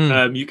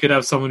 You could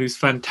have someone who's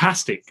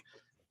fantastic,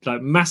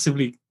 like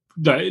massively,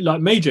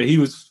 like Major. He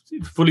was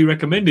fully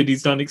recommended.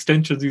 He's done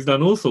extensions. He's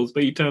done all sorts,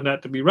 but he turned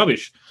out to be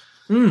rubbish.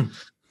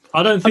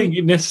 I don't think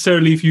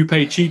necessarily if you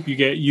pay cheap,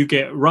 you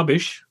get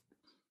rubbish.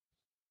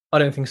 I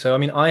don't think so. I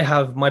mean, I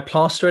have my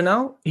plasterer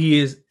now. He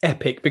is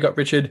epic. Big up,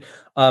 Richard.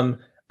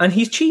 And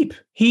he's cheap.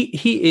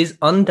 He is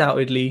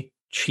undoubtedly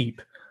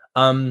cheap.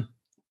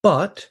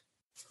 But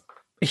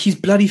he's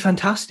bloody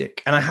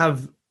fantastic. And I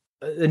have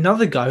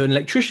another guy, an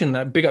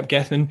electrician, big up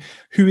Gethin,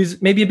 who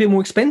is maybe a bit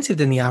more expensive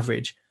than the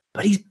average,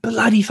 but he's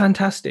bloody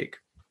fantastic.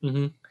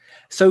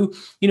 So,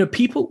 you know,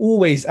 people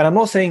always, and I'm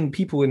not saying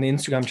people in the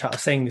Instagram chat are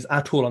saying this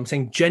at all. I'm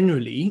saying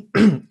generally,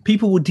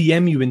 people will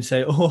DM you and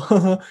say,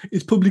 oh,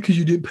 it's probably because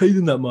you didn't pay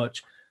them that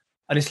much.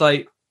 And it's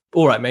like,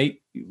 all right,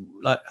 mate,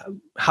 like,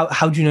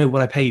 how do you know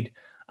what I paid?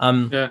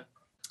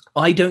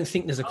 I don't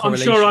think there's a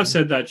correlation. I'm sure I've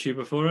said that to you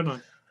before, haven't I?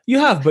 You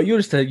have, but you're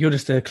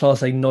just a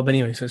class A knob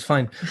anyway, so it's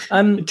fine.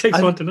 It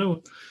takes one to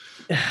know.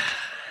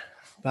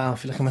 Wow, I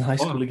feel like I'm in high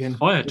school again.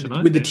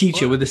 With the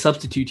teacher, with the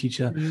substitute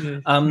teacher.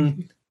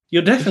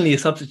 You're definitely a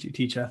substitute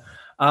teacher.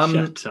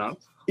 Shut up.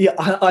 Yeah,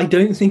 I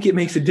don't think it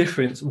makes a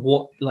difference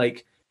what,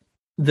 like,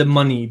 the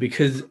money,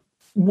 because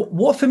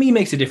what for me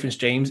makes a difference,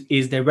 James,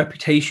 is their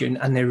reputation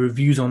and their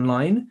reviews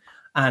online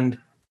and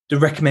the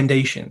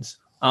recommendations.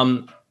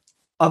 I've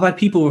had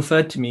people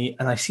referred to me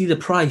and I see the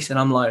price and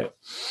I'm like,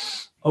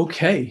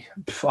 okay,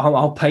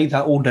 I'll pay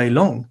that all day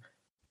long.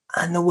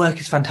 And the work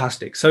is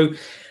fantastic. So,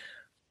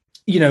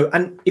 you know,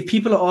 and if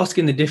people are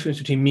asking the difference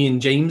between me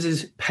and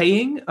James's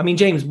paying, I mean,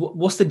 James,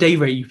 what's the day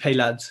rate you pay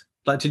lads?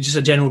 Like, to just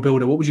a general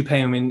builder, what would you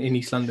pay them in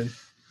East London?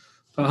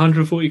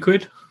 140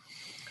 quid.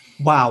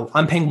 Wow,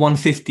 I'm paying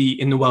 150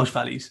 in the Welsh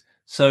Valleys.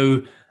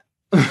 So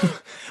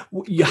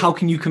how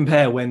can you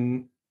compare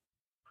when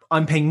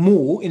I'm paying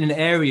more in an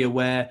area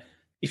where,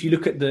 if you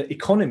look at the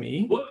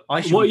economy, what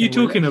are you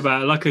talking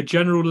about? Like a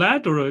general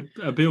lad or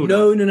a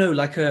builder? No.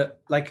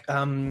 Like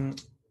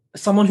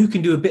someone who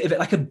can do a bit of it,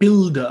 like a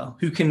builder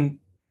who can.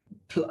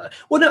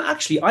 Well, no,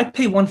 actually, I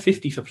pay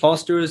 150 for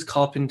plasterers,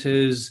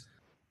 carpenters,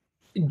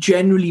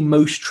 generally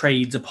most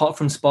trades, apart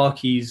from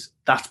Sparkies.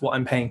 That's what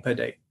I'm paying per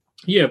day.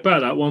 Yeah,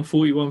 about that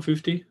 140,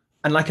 150.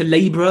 And like a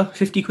labourer,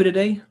 50 quid a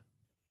day.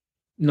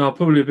 No,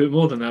 probably a bit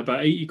more than that.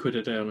 About 80 quid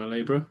a day on a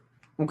labourer.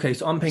 Okay,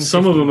 so I'm paying.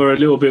 Some 50. of them are a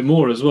little bit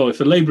more as well. If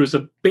the labourer's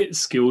a bit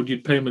skilled,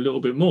 you'd pay him a little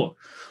bit more.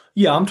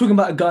 Yeah, I'm talking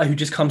about a guy who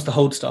just comes to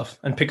hold stuff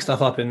and pick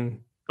stuff up and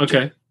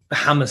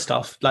hammer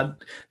stuff like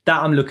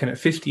that. I'm looking at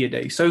 50 a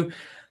day. So,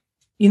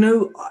 you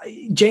know,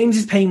 James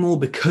is paying more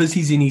because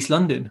he's in East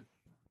London.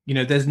 You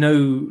know, there's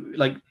no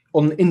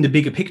in the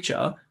bigger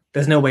picture,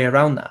 there's no way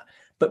around that.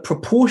 But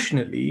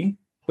proportionately,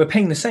 we're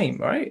paying the same,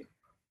 right?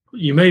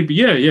 You may be,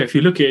 yeah. If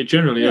you look at it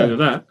generally over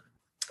that.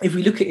 If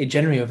we look at it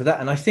generally over that,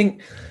 and I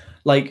think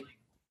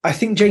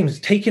James,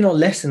 taking our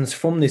lessons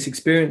from this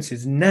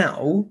experiences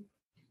now,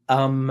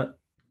 so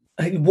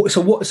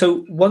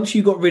once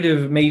you got rid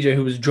of Major,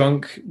 who was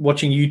drunk,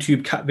 watching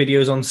YouTube cat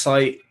videos on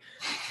site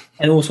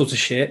and all sorts of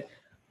shit,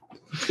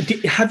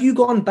 have you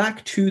gone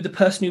back to the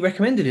person who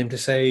recommended him to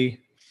say...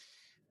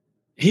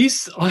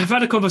 I've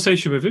had a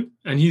conversation with him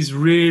and he's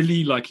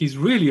really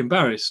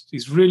embarrassed.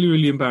 He's really,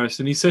 really embarrassed.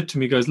 And he said to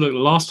me, he goes, look, the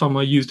last time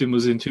I used him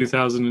was in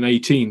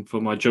 2018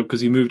 for my job because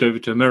he moved over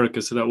to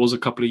America. So that was a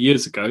couple of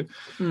years ago.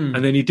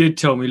 And then he did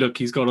tell me, look,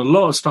 he's got a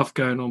lot of stuff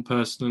going on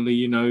personally,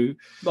 you know.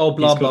 Oh,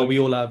 blah, blah, we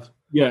all have.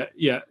 Yeah.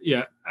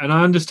 And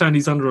I understand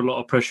he's under a lot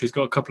of pressure. He's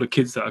got a couple of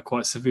kids that are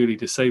quite severely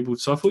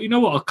disabled. So I thought, you know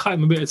what, I'll cut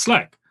him a bit of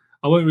slack.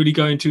 I won't really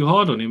go in too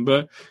hard on him.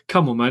 But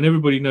come on, man,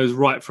 everybody knows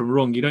right from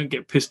wrong. You don't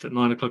get pissed at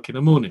 9 o'clock in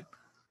the morning.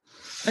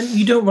 And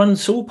you don't run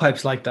saw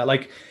pipes like that.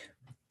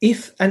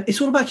 And it's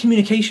all about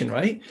communication,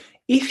 right?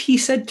 If he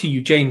said to you,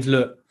 James,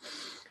 look,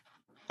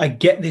 I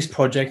get this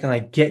project and I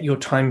get your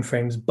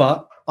timeframes,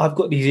 but I've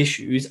got these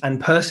issues. And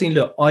personally,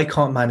 look, I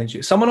can't manage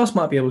it. Someone else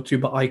might be able to,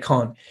 but I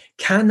can't.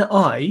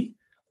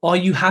 Are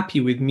you happy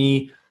with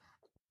me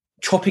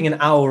chopping an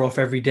hour off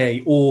every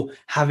day or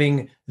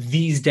having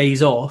these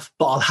days off,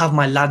 but I'll have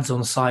my lads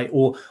on site?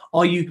 Or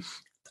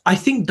I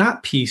think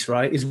that piece,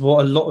 right, is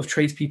what a lot of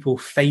tradespeople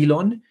fail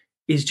on.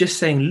 Is just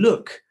saying,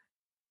 look,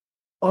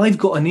 I've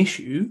got an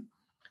issue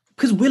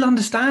because we'll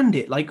understand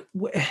it. Like,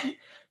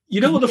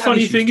 you know what the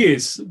funny thing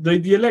is?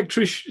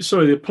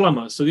 The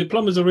plumber. So the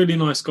plumber's a really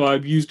nice guy.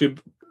 I've used him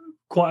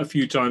quite a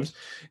few times.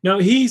 Now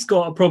he's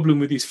got a problem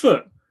with his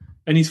foot,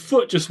 and his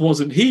foot just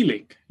wasn't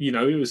healing. You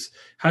know,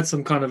 had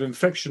some kind of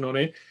infection on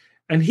it.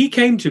 And he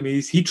came to me.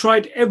 He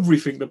tried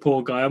everything, the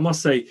poor guy. I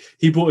must say,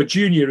 he brought a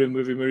junior in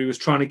with him where he was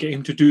trying to get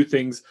him to do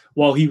things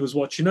while he was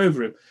watching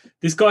over him.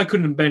 This guy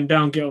couldn't bend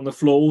down, get on the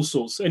floor, all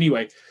sorts.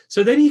 Anyway,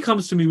 so then he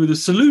comes to me with a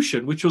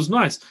solution, which was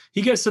nice.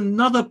 He gets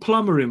another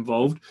plumber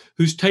involved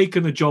who's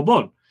taken the job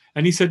on.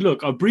 And he said,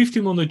 look, I briefed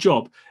him on the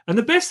job. And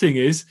the best thing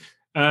is,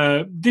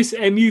 this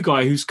MU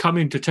guy who's come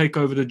in to take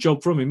over the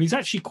job from him, he's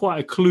actually quite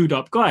a clued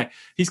up guy.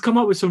 He's come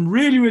up with some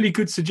really, really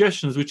good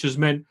suggestions, which has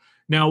meant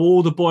now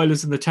all the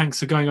boilers and the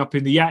tanks are going up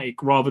in the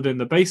attic rather than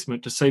the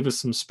basement to save us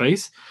some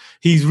space.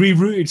 He's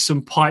rerouted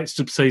some pipes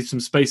to save some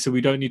space so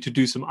we don't need to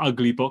do some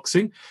ugly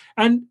boxing.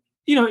 And,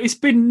 you know, it's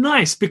been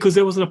nice because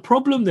there wasn't a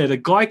problem there. The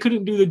guy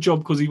couldn't do the job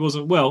because he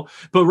wasn't well.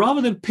 But rather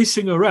than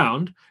pissing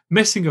around,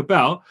 messing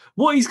about,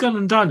 what he's gone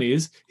and done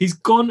is he's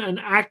gone and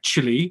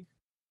actually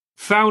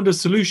found a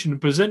solution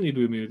and presented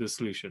with me with a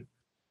solution.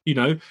 You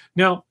know,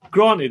 now,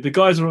 granted, the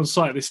guys are on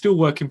site. They're still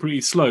working pretty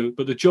slow,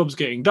 but the job's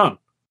getting done.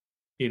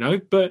 You know,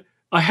 but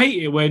I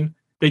hate it when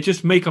they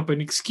just make up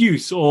an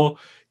excuse or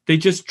they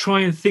just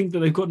try and think that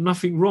they've got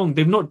nothing wrong.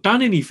 They've not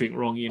done anything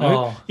wrong, you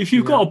know. If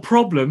you've got a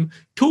problem,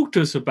 talk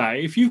to us about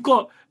it. If you've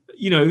got,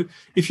 you know,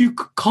 if you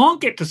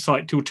can't get to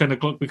site till 10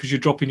 o'clock because you're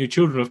dropping your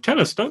children off, tell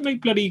us. Don't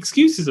make bloody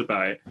excuses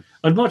about it.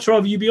 I'd much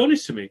rather you be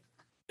honest to me.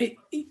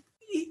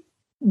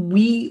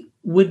 We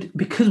would,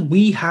 because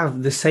we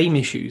have the same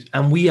issues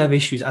and we have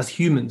issues as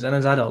humans and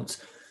as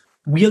adults,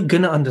 we are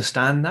going to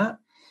understand that.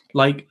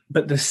 Like,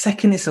 but the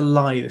second it's a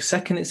lie, the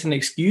second it's an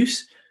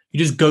excuse, you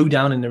just go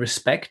down in the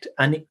respect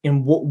and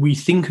in what we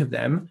think of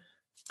them,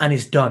 and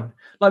it's done.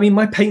 Like, I mean,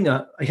 my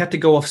painter, I had to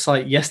go off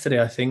site yesterday,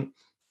 I think.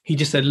 He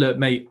just said, look,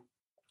 mate,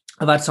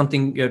 I've had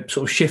something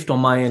sort of shift on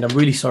my end. I'm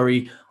really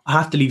sorry. I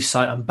have to leave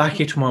site. I'm back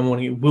here tomorrow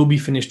morning. It will be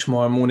finished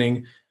tomorrow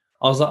morning.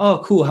 I was like,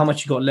 oh, cool. How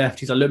much you got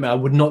left? He's like, look, mate, I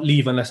would not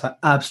leave unless I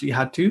absolutely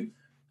had to.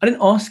 I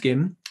didn't ask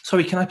him,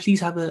 sorry, can I please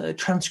have a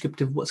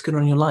transcript of what's going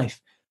on in your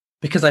life?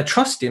 Because I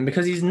trust him,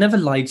 because he's never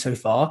lied so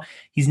far.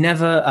 He's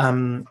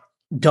never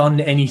done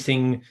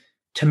anything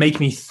to make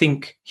me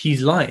think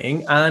he's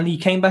lying. And he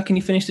came back and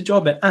he finished the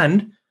job.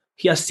 And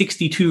he has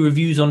 62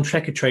 reviews on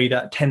Trade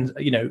at 10,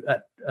 you know,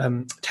 at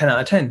 10 out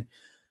of 10.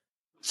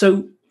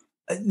 So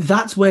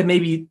that's where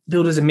maybe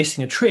builders are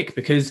missing a trick,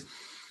 because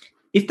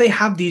if they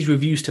have these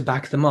reviews to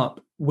back them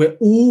up, we're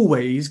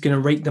always going to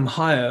rate them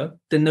higher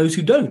than those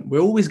who don't. We're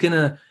always going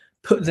to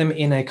put them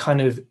in a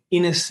kind of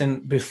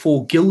innocent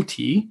before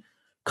guilty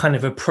kind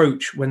of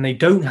approach when they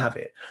don't have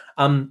it.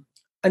 And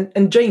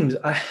James,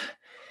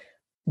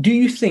 do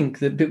you think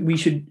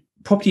that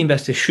property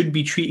investors should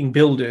be treating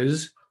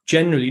builders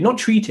generally, not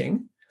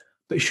treating,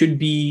 but should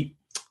be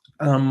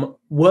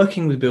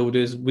working with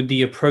builders with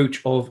the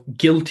approach of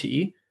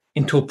guilty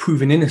until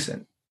proven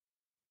innocent?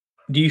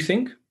 Do you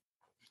think?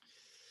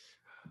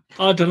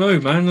 I don't know,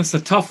 man. That's a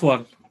tough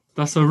one.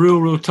 That's a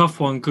real tough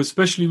one, because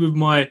especially with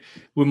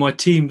my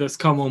team that's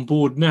come on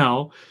board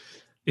now,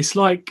 it's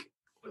like,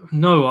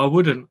 no, I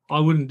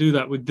wouldn't do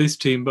that with this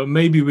team, but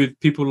maybe with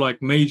people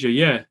like Major,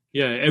 yeah,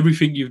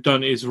 everything you've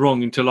done is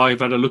wrong until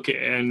I've had a look at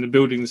it and the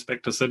building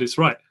inspector said it's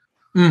right.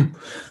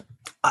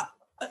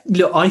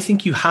 Look, I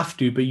think you have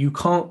to, but you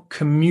can't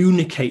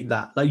communicate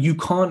that. Like, you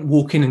can't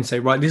walk in and say,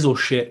 right, this is all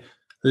shit,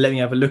 let me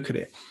have a look at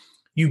it.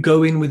 You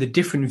go in with a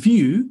different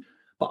view,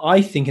 but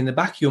I think in the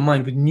back of your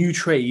mind with new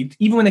trades,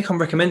 even when they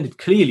come recommended,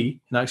 clearly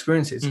in our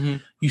experiences,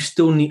 you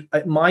still need,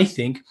 I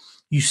think,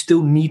 you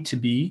still need to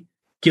be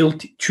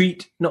guilty,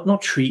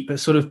 not treat, but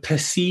sort of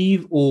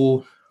perceive,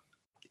 or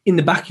in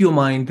the back of your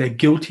mind, they're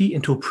guilty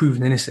until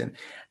proven innocent.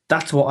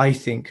 That's what I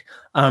think.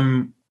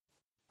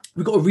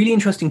 We've got a really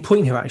interesting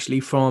point here, actually,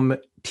 from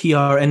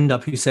TR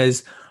Endup, who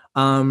says,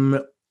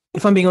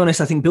 if I'm being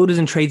honest, I think builders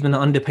and tradesmen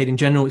are underpaid in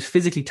general. It's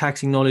physically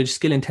taxing knowledge,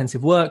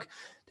 skill-intensive work.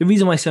 The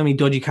reason why so many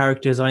dodgy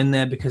characters are in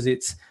there, because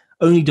it's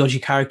only dodgy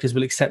characters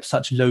will accept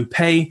such low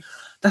pay.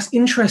 That's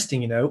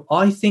interesting, you know.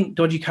 I think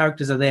dodgy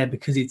characters are there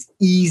because it's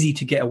easy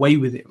to get away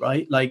with it,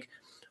 right? Like,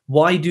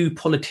 why do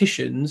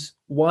politicians,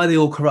 why are they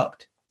all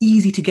corrupt?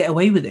 Easy to get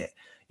away with it.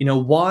 You know,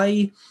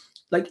 why?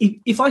 Like,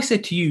 if I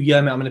said to you,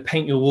 yeah, mate, I'm going to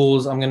paint your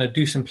walls, I'm going to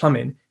do some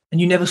plumbing,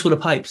 and you never saw the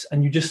pipes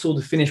and you just saw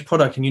the finished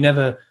product and you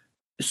never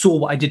saw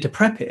what I did to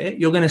prep it,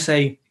 you're going to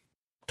say,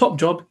 top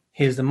job,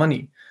 here's the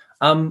money.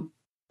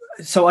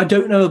 So I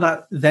don't know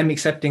about them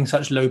accepting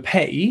such low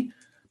pay,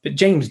 but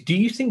James, do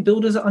you think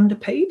builders are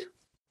underpaid?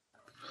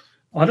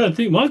 I don't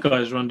think my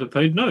guys are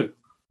underpaid. No,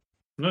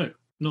 not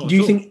do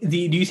you think do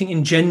you think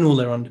in general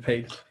they're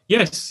underpaid?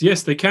 Yes,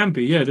 they can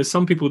be. Yeah, there's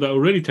some people that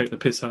already take the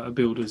piss out of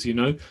builders, you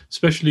know,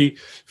 especially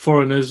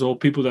foreigners or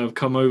people that have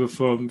come over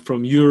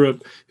from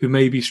Europe who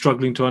may be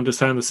struggling to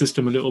understand the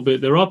system a little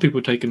bit. There are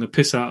people taking the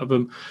piss out of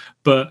them,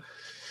 but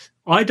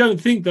I don't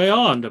think they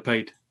are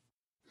underpaid.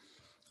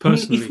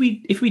 Personally. I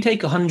mean, if we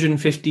take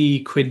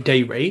 150 quid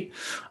day rate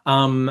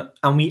and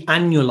we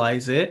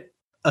annualize it,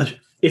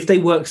 if they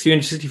work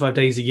 365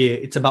 days a year,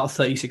 it's about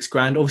 36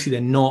 grand. Obviously,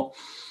 they're not.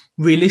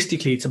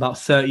 Realistically, it's about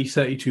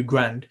 32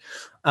 grand.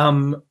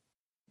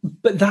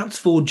 But that's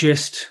for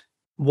just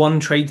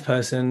one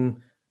tradesperson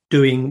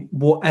doing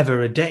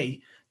whatever a day.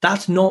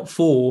 That's not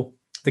for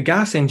the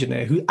gas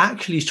engineer who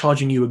actually is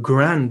charging you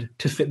 £1,000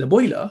 to fit the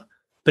boiler.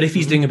 But if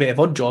he's doing a bit of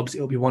odd jobs,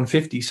 it'll be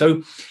 150.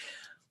 So,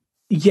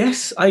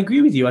 yes, I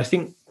agree with you. I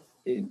think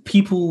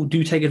people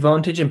do take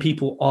advantage and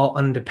people are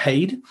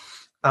underpaid.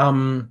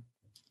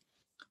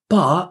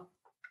 But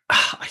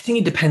I think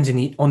it depends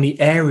on the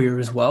area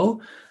as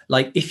well.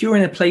 Like if you're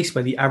in a place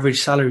where the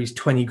average salary is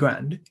 20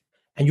 grand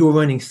and you're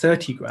earning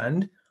 30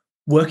 grand,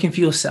 working for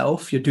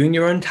yourself, you're doing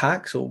your own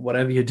tax or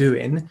whatever you're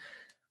doing.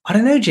 I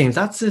don't know, James,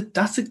 that's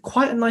a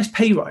quite a nice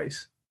pay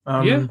rise.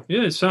 Yeah,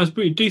 it sounds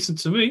pretty decent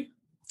to me.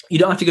 You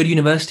don't have to go to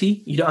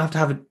university. You don't have to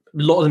have a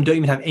lot of them don't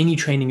even have any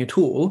training at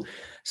all.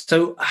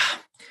 So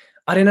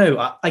I don't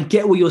know. I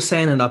get what you're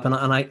saying, and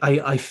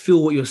I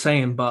feel what you're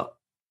saying, but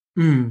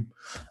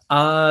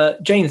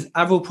James,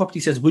 Avril Property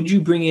says, would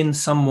you bring in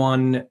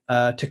someone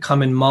to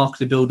come and mark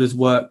the builder's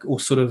work, or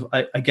sort of,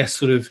 I guess,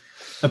 sort of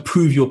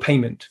approve your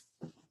payment?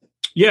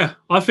 Yeah,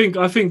 I think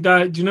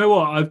that, do you know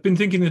what? I've been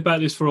thinking about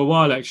this for a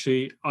while,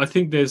 actually. I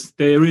think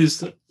there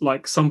is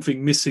like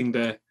something missing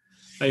there,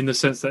 in the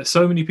sense that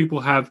so many people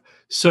have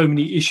so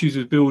many issues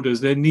with builders.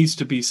 There needs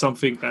to be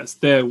something that's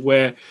there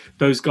where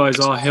those guys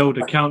are held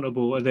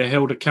accountable, and they're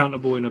held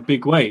accountable in a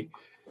big way,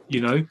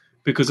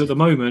 because at the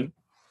moment,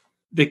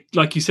 they,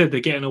 like you said, they're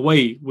getting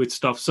away with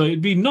stuff. So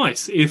it'd be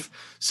nice if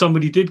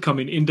somebody did come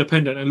in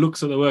independent and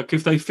looks at the work.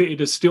 If they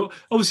fitted a steel,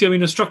 obviously, I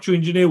mean, a structural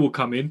engineer will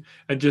come in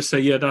and just say,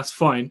 yeah, that's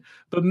fine.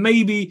 But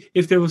maybe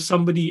if there was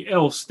somebody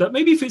else that,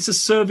 maybe if it's a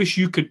service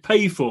you could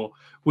pay for,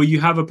 where you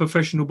have a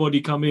professional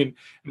body come in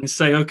and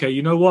say, okay,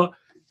 you know what?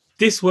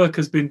 This work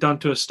has been done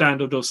to a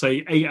standard, or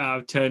say 8 out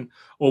of 10,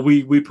 or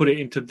we put it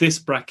into this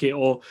bracket,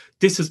 or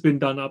this has been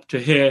done up to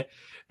here.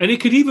 And it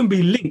could even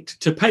be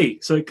linked to pay.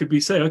 So it could be,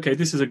 say, okay,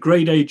 this is a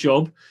grade A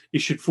job. It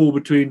should fall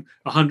between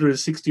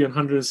 160 and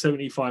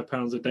 175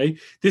 pounds a day.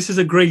 This is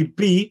a grade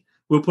B.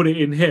 We'll put it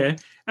in here.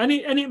 And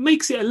it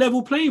makes it a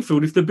level playing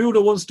field. If the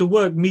builder wants to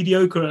work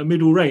mediocre at a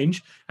middle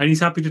range and he's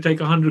happy to take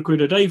 100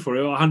 quid a day for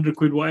it, or 100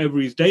 quid, whatever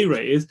his day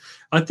rate is,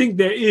 I think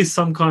there is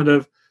some kind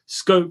of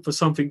scope for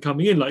something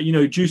coming in. Like,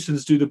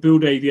 Jewsons do the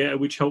Build Aviator,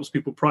 which helps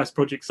people price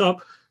projects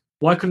up.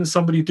 Why couldn't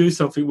somebody do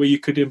something where you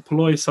could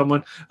employ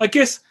someone? I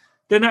guess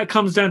then that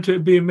comes down to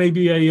it being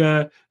maybe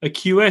a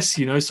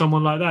QS,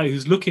 someone like that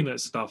who's looking at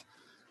stuff.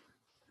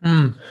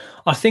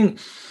 I think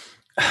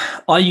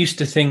I used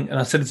to think, and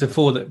I said this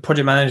before, that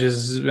project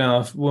managers,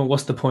 well,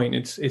 what's the point?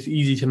 It's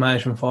easy to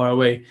manage from far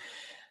away,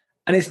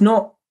 and it's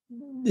not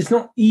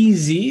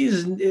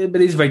easy, but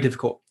it's very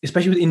difficult,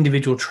 especially with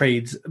individual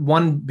trades.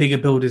 One bigger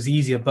builder is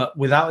easier, but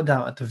without a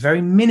doubt, at the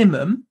very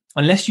minimum,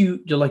 unless you're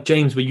like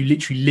James, where you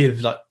literally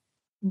live like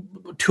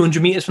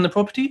 200 meters from the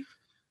property.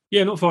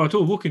 Yeah, not far at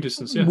all. Walking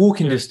distance, yeah.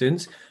 Walking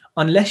distance.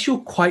 Unless you're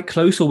quite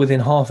close or within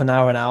half an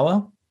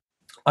hour,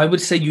 I would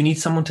say you need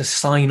someone to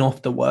sign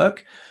off the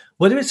work,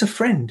 whether it's a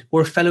friend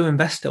or a fellow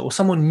investor or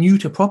someone new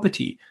to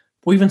property,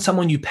 or even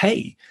someone you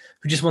pay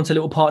who just wants a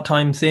little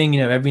part-time thing,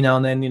 every now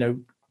and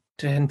then,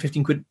 10,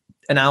 15 quid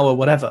an hour,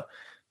 whatever.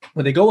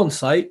 When they go on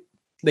site,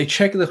 they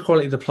check the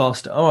quality of the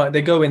plaster. All right,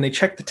 they go in, they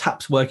check the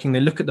taps working, they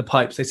look at the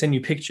pipes, they send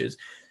you pictures.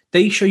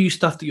 They show you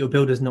stuff that your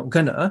builder's not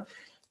gonna.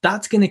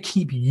 That's going to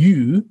keep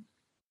you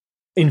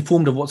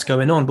informed of what's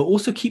going on, but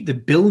also keep the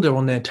builder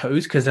on their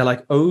toes, because they're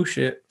like, oh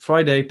shit,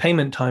 Friday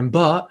payment time,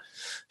 but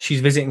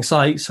she's visiting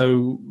site,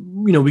 so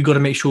we got to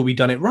make sure we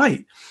done it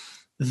right.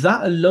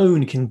 That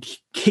alone can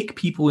kick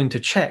people into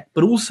check,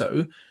 but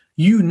also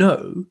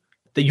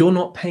that you're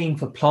not paying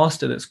for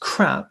plaster that's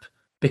crap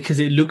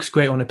because it looks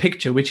great on a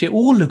picture, which it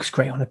all looks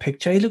great on a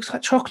picture. It looks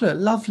like chocolate,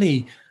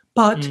 lovely,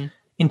 but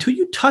until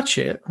you touch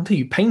it, until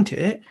you paint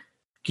it,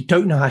 you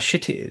don't know how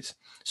shit it is.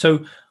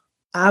 So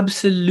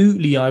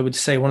absolutely, I would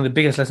say one of the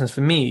biggest lessons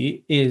for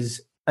me is,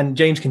 and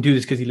James can do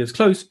this because he lives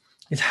close,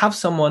 is have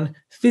someone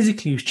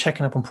physically who's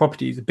checking up on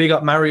properties. Big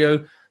up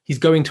Mario. He's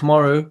going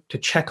tomorrow to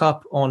check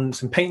up on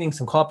some painting,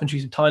 some carpentry,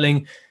 some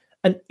tiling.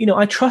 And,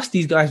 I trust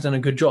these guys have done a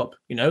good job,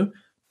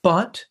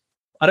 but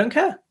I don't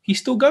care. He's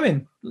still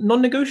going,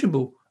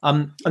 non-negotiable.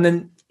 And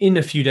then in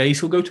a few days,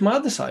 he'll go to my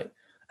other site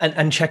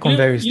and check on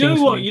various things.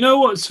 You know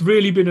what's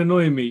really been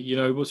annoying me?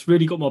 What's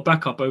really got my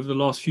back up over the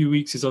last few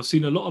weeks is I've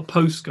seen a lot of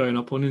posts going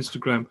up on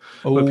Instagram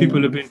where people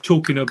have been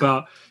talking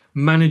about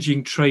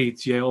managing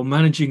trades, or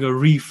managing a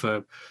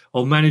refurb,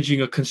 or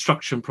managing a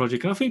construction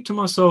project. And I think to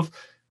myself,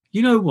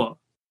 you know what?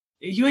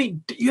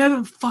 You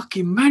haven't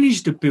fucking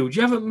managed a build.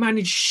 You haven't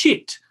managed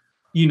shit,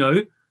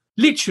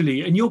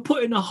 literally. And you're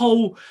putting a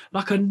whole,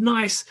 like a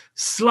nice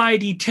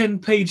slidey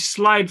 10-page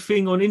slide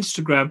thing on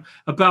Instagram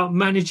about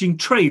managing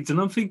trades.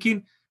 And I'm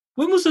thinking,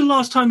 when was the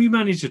last time you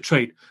managed a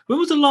trade? When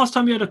was the last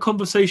time you had a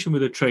conversation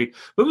with a trade?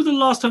 When was the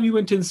last time you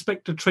went to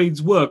inspect a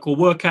trade's work, or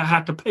work out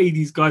how to pay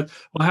these guys,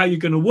 or how you're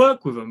going to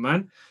work with them,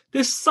 man?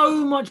 There's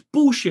so much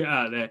bullshit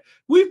out there.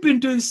 We've been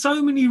doing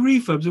so many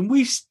refurbs and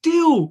we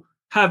still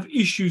have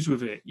issues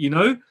with it,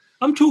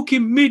 I'm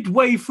talking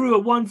midway through a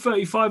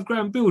 135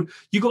 grand build,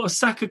 you got to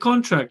sack a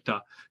contractor.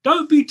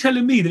 Don't be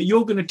telling me that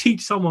you're going to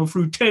teach someone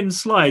through 10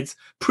 slides,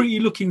 pretty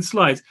looking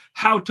slides,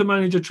 how to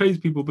manage a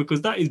tradespeople,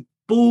 because that is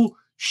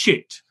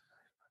bullshit.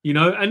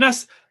 And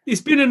that's it's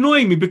been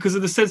annoying me because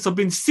of the sense I've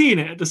been seeing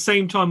it at the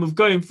same time of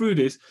going through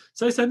this.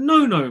 So I said,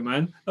 no,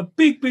 man, a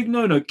big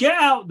no. Get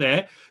out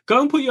there,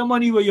 go and put your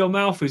money where your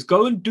mouth is,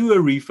 go and do a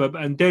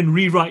refurb and then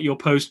rewrite your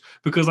post,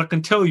 because I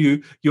can tell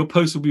you your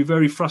post will be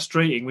very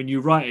frustrating when you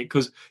write it,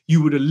 because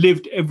you would have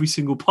lived every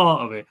single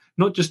part of it,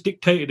 not just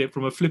dictated it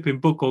from a flipping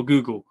book or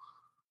Google.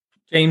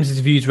 James's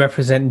views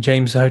represent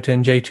James Sahota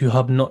and J2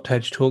 Hub, not Tej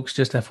Talks,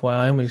 just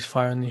FYI. I'm just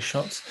firing these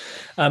shots.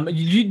 Do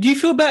you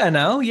feel better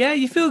now? Yeah,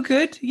 you feel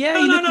good? Yeah,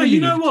 no, you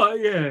know what?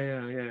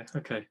 Yeah.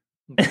 Okay.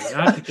 I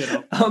had to get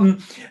up.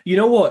 You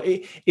know what?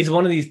 It's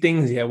one of these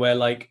things here where,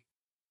 like,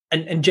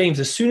 and James,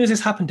 as soon as this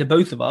happened to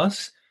both of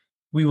us,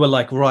 we were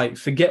like, right,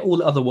 forget all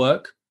the other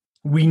work.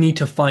 We need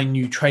to find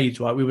new trades,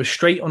 right? We were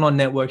straight on our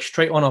network,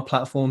 straight on our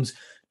platforms,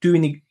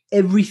 doing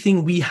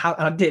everything we have.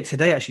 And I did it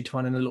today, actually, to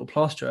find in a little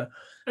plasterer.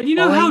 And you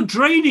know how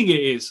draining it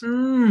is.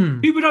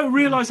 People don't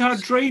realize how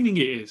draining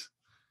it is.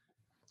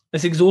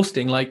 It's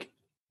exhausting. Like,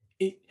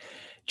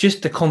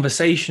 just the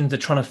conversations, they're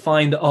trying to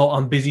find,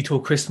 I'm busy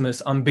till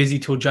Christmas. I'm busy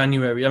till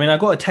January. I mean, I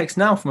got a text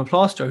now from a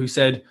plasterer who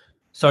said,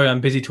 sorry,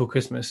 I'm busy till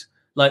Christmas.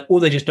 Like,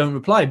 or they just don't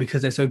reply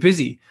because they're so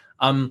busy.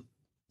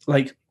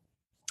 Like,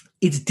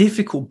 it's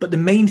difficult. But the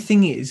main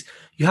thing is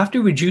you have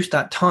to reduce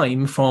that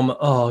time from,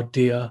 oh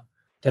dear,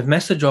 they've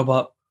messed the job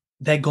up.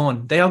 They're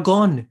gone. They are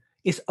gone.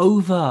 It's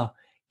over.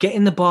 Get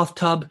in the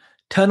bathtub,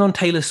 turn on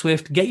Taylor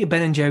Swift, get your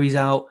Ben and Jerry's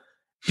out,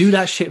 do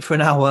that shit for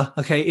an hour.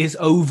 Okay, it's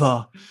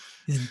over.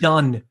 It's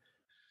done.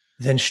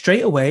 Then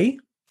straight away,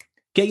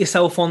 get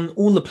yourself on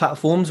all the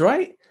platforms,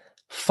 right?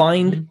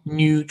 Find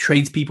new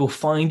tradespeople,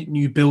 find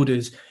new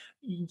builders.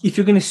 If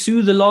you're going to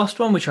sue the last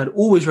one, which I'd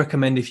always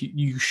recommend if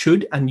you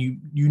should and you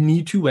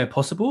need to where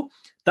possible,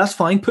 that's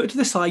fine. Put it to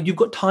the side. You've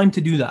got time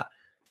to do that.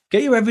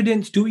 Get your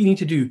evidence, do what you need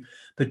to do,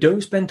 but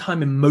don't spend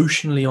time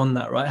emotionally on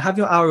that, right? Have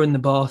your hour in the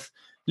bath,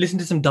 listen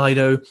to some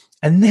Dido,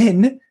 and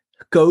then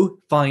go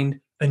find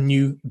a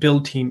new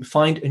build team,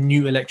 find a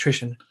new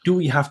electrician, do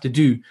what you have to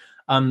do.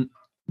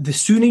 The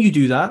sooner you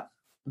do that,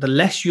 the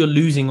less you're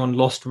losing on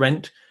lost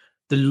rent,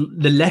 the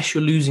less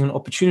you're losing on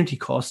opportunity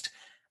cost.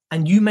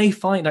 And you may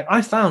find, like,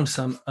 I found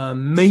some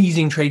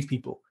amazing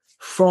tradespeople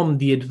from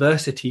the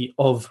adversity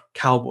of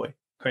Cowboy,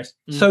 Chris.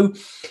 So,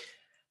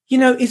 you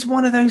know, it's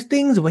one of those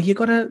things where you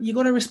gotta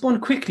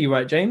respond quickly,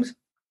 right, James?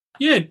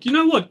 Yeah, you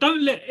know what?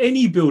 Don't let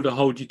any builder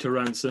hold you to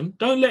ransom.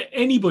 Don't let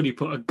anybody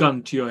put a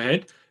gun to your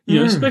head, you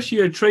know, especially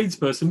a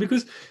tradesperson,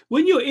 because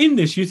when you're in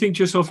this, you think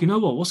to yourself, you know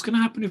what? What's going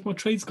to happen if my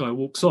trades guy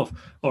walks off?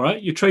 All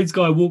right, your trades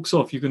guy walks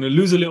off. You're going to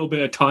lose a little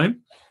bit of time.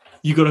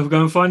 You got to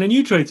go and find a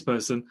new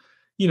tradesperson.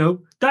 You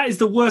know, that is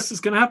the worst that's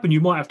going to happen.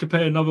 You might have to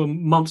pay another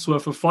month's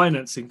worth of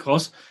financing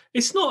costs.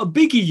 It's not a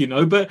biggie, you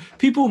know, but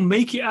people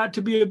make it out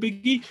to be a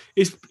biggie.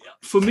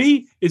 For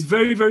me, it's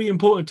very, very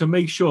important to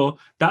make sure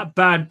that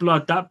bad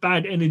blood, that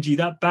bad energy,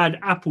 that bad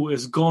apple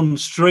is gone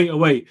straight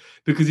away.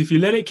 Because if you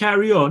let it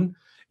carry on,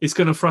 it's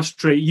going to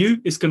frustrate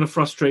you, it's going to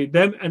frustrate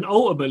them, and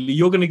ultimately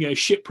you're going to get a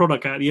shit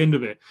product at the end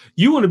of it.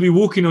 You want to be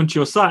walking onto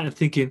your site and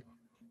thinking,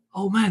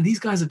 oh man, these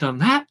guys have done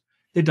that.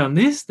 They've done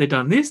this, they've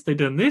done this, they've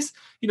done this.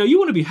 You know, you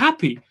want to be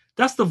happy.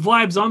 That's the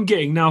vibes I'm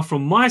getting now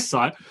from my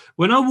site.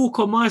 When I walk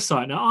on my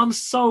site now, I'm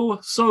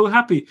so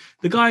happy.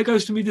 The guy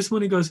goes to me this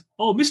morning, goes,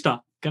 oh, mister,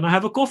 can I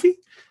have a coffee?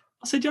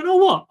 I said, you know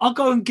what? I'll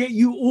go and get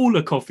you all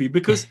a coffee,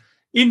 because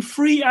in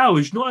 3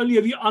 hours, not only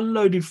have you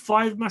unloaded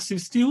 5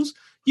 massive steels,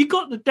 you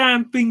got the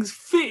damn things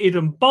fitted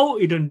and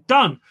bolted and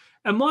done.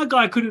 And my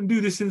guy couldn't do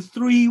this in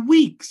 3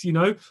 weeks. You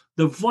know,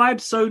 the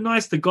vibe's so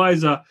nice. The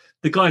guys are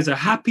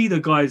happy. The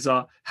guys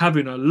are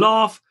having a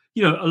laugh,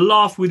 you know, a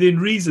laugh within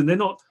reason. They're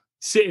not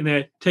sitting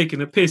there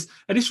taking a piss.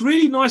 And it's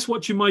really nice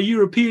watching my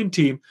European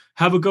team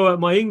have a go at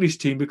my English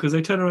team, because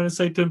they turn around and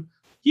say to them,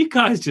 you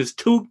guys just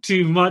talk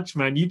too much,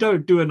 man. You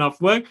don't do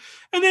enough work.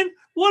 And then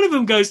one of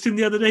them goes to him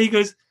the other day, he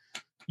goes,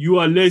 you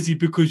are lazy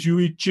because you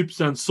eat chips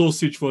and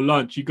sausage for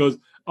lunch. He goes,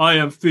 I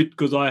am fit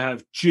because I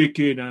have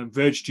chicken and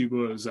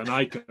vegetables and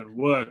I can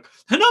work.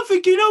 And I'm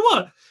thinking, you know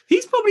what?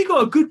 He's probably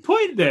got a good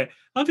point there.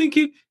 I'm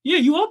thinking, yeah,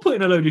 you are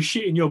putting a load of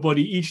shit in your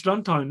body each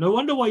lunchtime. No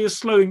wonder why you're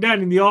slowing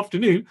down in the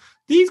afternoon.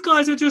 These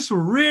guys are just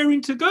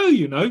raring to go,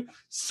 you know.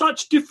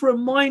 Such different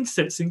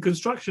mindsets in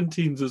construction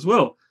teams as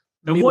well.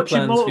 And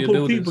watching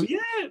multiple people.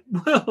 Yeah,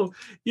 well,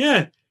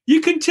 yeah.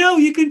 You can tell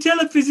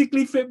a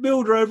physically fit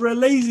builder over a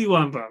lazy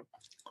one, bro.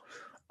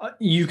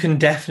 You can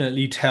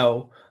definitely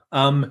tell.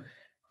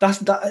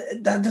 That's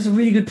a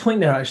really good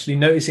point there, actually,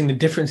 noticing the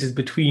differences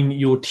between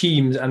your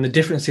teams and the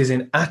differences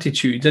in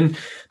attitudes. And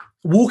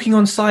walking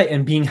on site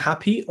and being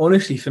happy,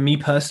 honestly, for me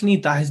personally,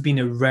 that has been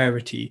a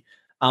rarity,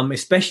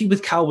 especially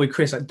with Cowboy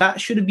Chris. Like, that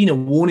should have been a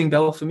warning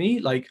bell for me.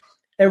 Like,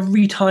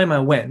 every time I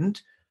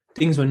went,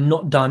 things were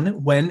not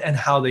done when and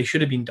how they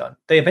should have been done.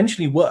 They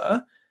eventually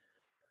were,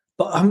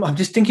 but I'm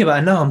just thinking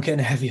about it now. I'm getting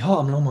a heavy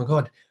heart. I'm like, oh my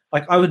God.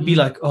 Like, I would be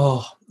like,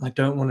 oh, I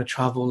don't want to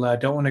travel. I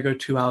don't want to go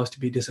 2 hours to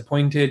be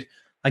disappointed.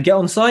 I get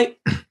on site,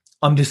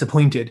 I'm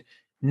disappointed.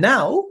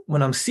 Now,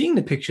 when I'm seeing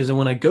the pictures and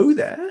when I go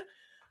there,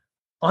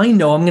 I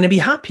know I'm going to be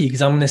happy,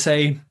 because I'm going to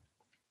say,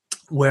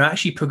 we're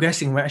actually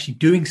progressing, we're actually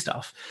doing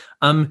stuff.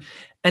 And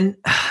and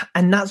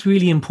that's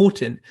really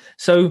important.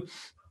 So,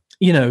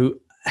 you know,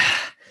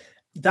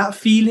 that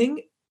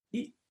feeling,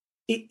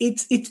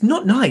 it's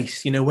not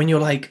nice, you know, when you're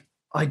like,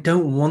 I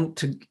don't want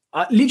to.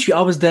 Literally,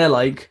 I was there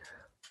like,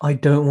 I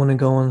don't want to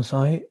go on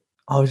site.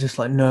 I was just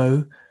like,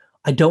 no,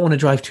 I don't want to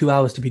drive 2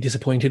 hours to be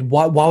disappointed.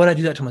 Why would I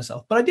do that to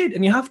myself? But I did,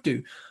 and you have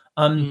to.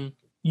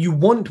 You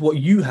want what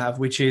you have,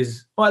 which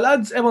is, all right,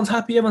 lads, everyone's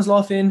happy, everyone's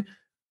laughing.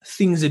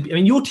 Things are, I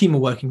mean, your team are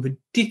working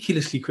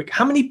ridiculously quick.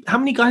 How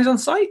many guys on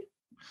site?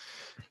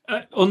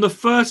 On the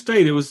first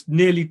day, there was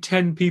nearly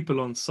 10 people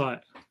on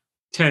site.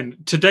 10.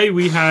 Today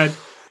we had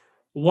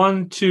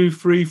 1, 2,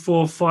 3,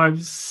 4,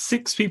 5,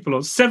 6 people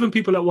on. 7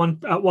 people at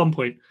one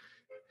point.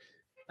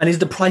 And is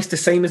the price the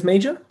same as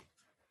major?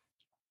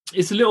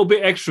 It's a little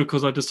bit extra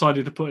because I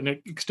decided to put an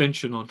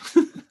extension on.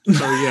 So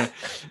yeah,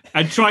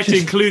 and try to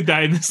include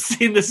that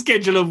in the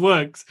schedule of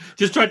works.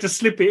 Just tried to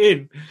slip it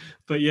in,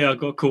 but yeah, I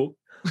got caught.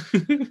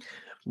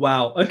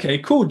 Wow. Okay,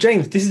 cool.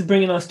 James, this is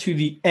bringing us to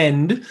the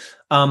end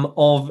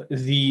of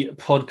the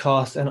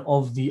podcast and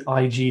of the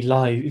IG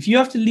Live. If you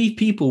have to leave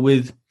people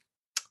with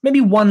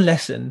maybe one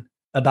lesson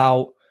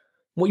about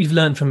what you've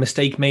learned from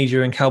Mistake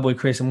Major and Cowboy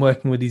Chris and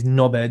working with these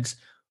knobheads,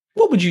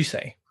 what would you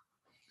say?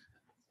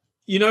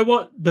 You know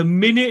what? The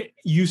minute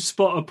you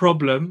spot a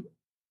problem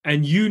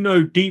and you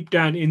know deep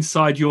down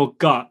inside your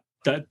gut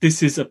that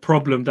this is a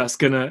problem that's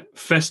going to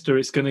fester,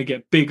 it's going to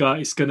get bigger,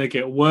 it's going to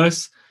get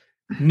worse,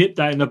 nip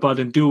that in the bud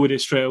and deal with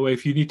it straight away.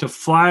 If you need to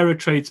fire a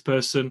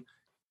tradesperson,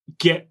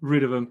 get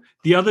rid of them.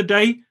 The other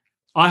day,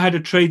 I had a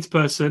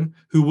tradesperson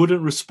who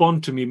wouldn't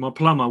respond to me. My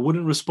plumber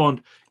wouldn't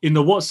respond in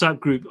the WhatsApp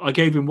group. I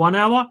gave him 1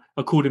 hour.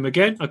 I called him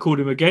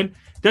again.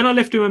 Then I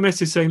left him a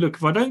message saying, look,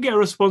 if I don't get a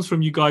response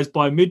from you guys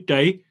by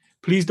midday,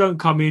 please don't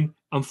come in.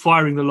 I'm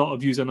firing the lot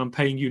of yous and I'm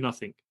paying you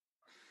nothing.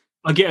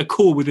 I get a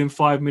call within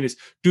 5 minutes.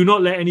 Do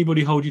not let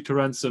anybody hold you to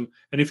ransom.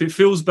 And if it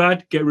feels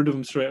bad, get rid of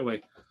them straight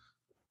away.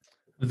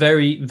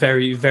 Very,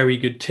 very, very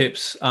good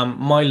tips.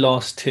 My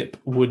last tip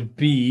would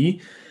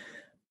be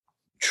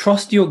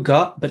trust your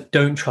gut, but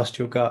don't trust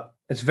your gut.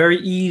 It's very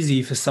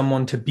easy for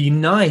someone to be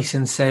nice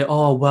and say,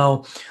 oh,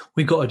 well,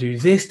 we got to do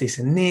this, this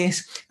and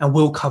this, and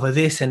we'll cover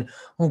this. And,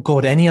 oh,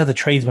 God, any other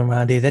tradesman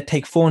around here, they'd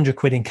take 400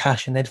 quid in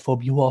cash and they'd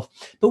fob you off.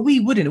 But we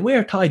wouldn't.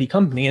 We're a tidy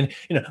company and,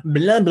 you know,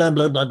 blah, blah,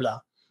 blah, blah, blah.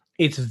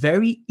 It's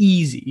very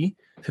easy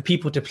for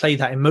people to play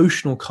that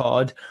emotional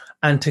card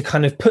and to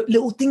kind of put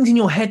little things in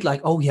your head like,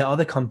 oh, yeah,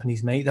 other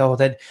companies, mate,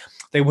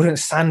 they wouldn't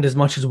sand as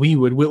much as we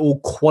would. We're all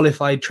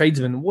qualified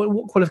tradesmen.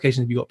 What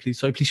qualifications have you got, please?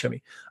 Sorry, please show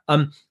me.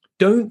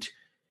 Don't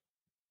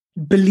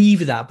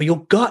believe that, but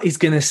your gut is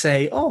going to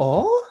say,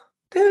 oh,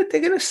 they're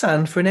going to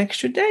sand for an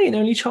extra day and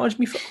only charge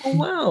me for, oh,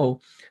 wow.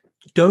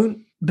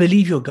 Don't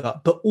believe your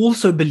gut, but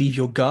also believe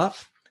your gut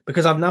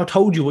because I've now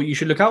told you what you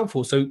should look out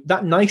for. So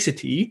that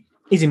nicety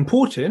is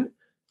important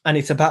and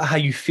it's about how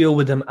you feel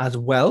with them as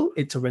well.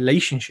 It's a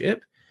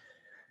relationship.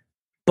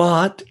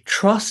 But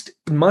trust,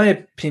 in my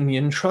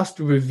opinion, trust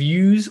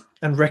reviews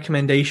and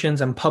recommendations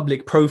and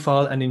public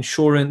profile and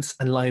insurance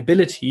and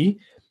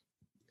liability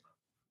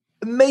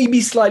maybe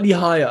slightly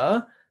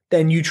higher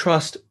than you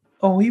trust,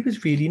 oh, he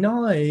was really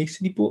nice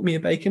and he bought me a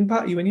bacon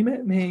patty when he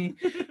met me.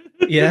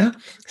 Yeah.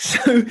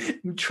 So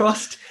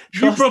trust.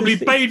 You probably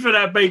paid for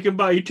that bacon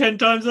patty 10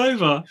 times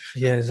over.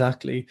 Yeah,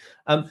 exactly.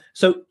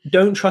 So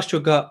don't trust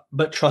your gut,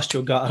 but trust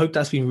your gut. I hope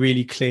that's been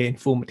really clear,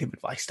 informative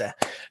advice there.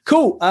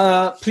 Cool.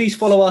 Please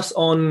follow us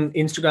on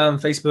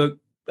Instagram, Facebook.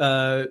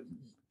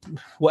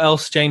 What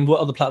else, James? What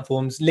other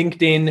platforms?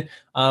 LinkedIn.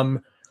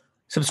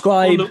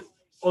 Subscribe.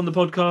 On the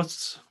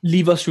podcasts.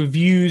 Leave us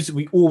reviews.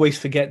 We always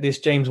forget this,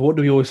 James. What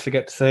do we always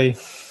forget to say?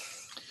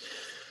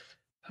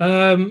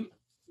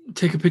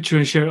 Take a picture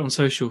and share it on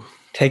social.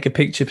 Take a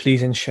picture,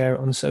 please, and share it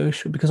on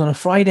social. Because on a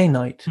Friday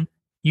night,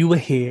 you were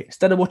here.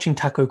 Instead of watching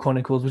Taco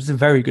Chronicles, which is a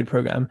very good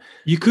program.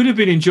 You could have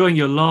been enjoying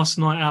your last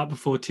night out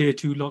before Tier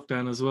 2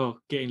 lockdown as well.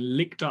 Getting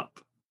licked up.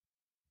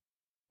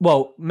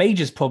 Well,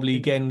 Major's probably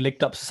getting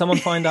licked up. So someone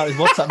find out his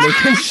WhatsApp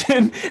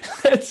location.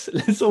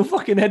 Let's all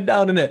fucking head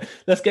down, innit?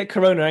 Let's get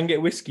Corona and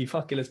get whiskey.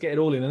 Fuck it, let's get it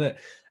all in,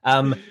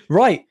 innit?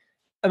 Right.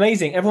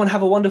 Amazing. Everyone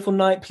have a wonderful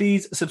night.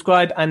 Please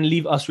subscribe and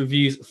leave us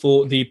reviews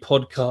for the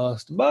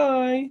podcast.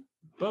 Bye.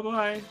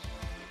 Bye-bye.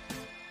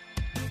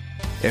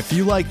 If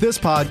you like this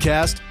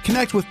podcast,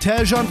 connect with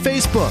Tej on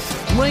Facebook,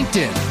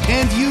 LinkedIn,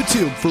 and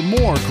YouTube for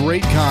more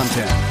great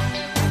content.